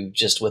help you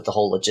just with the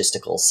whole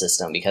logistical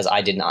system because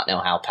I did not know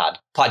how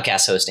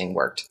podcast hosting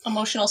worked.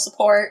 Emotional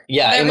support.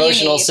 Yeah, whatever you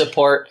emotional need.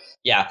 support.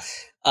 Yeah.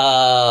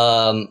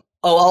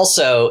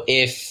 Also,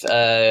 if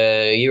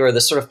you are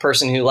the sort of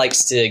person who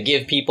likes to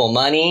give people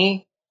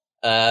money,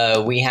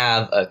 we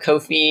have a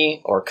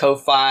Ko-fi or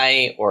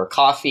Ko-fi or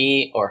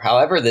Coffee or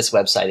however this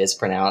website is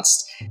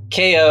pronounced,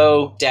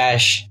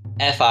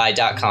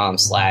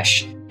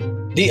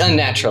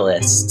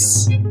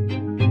 ko-fi.com/theunnaturalists.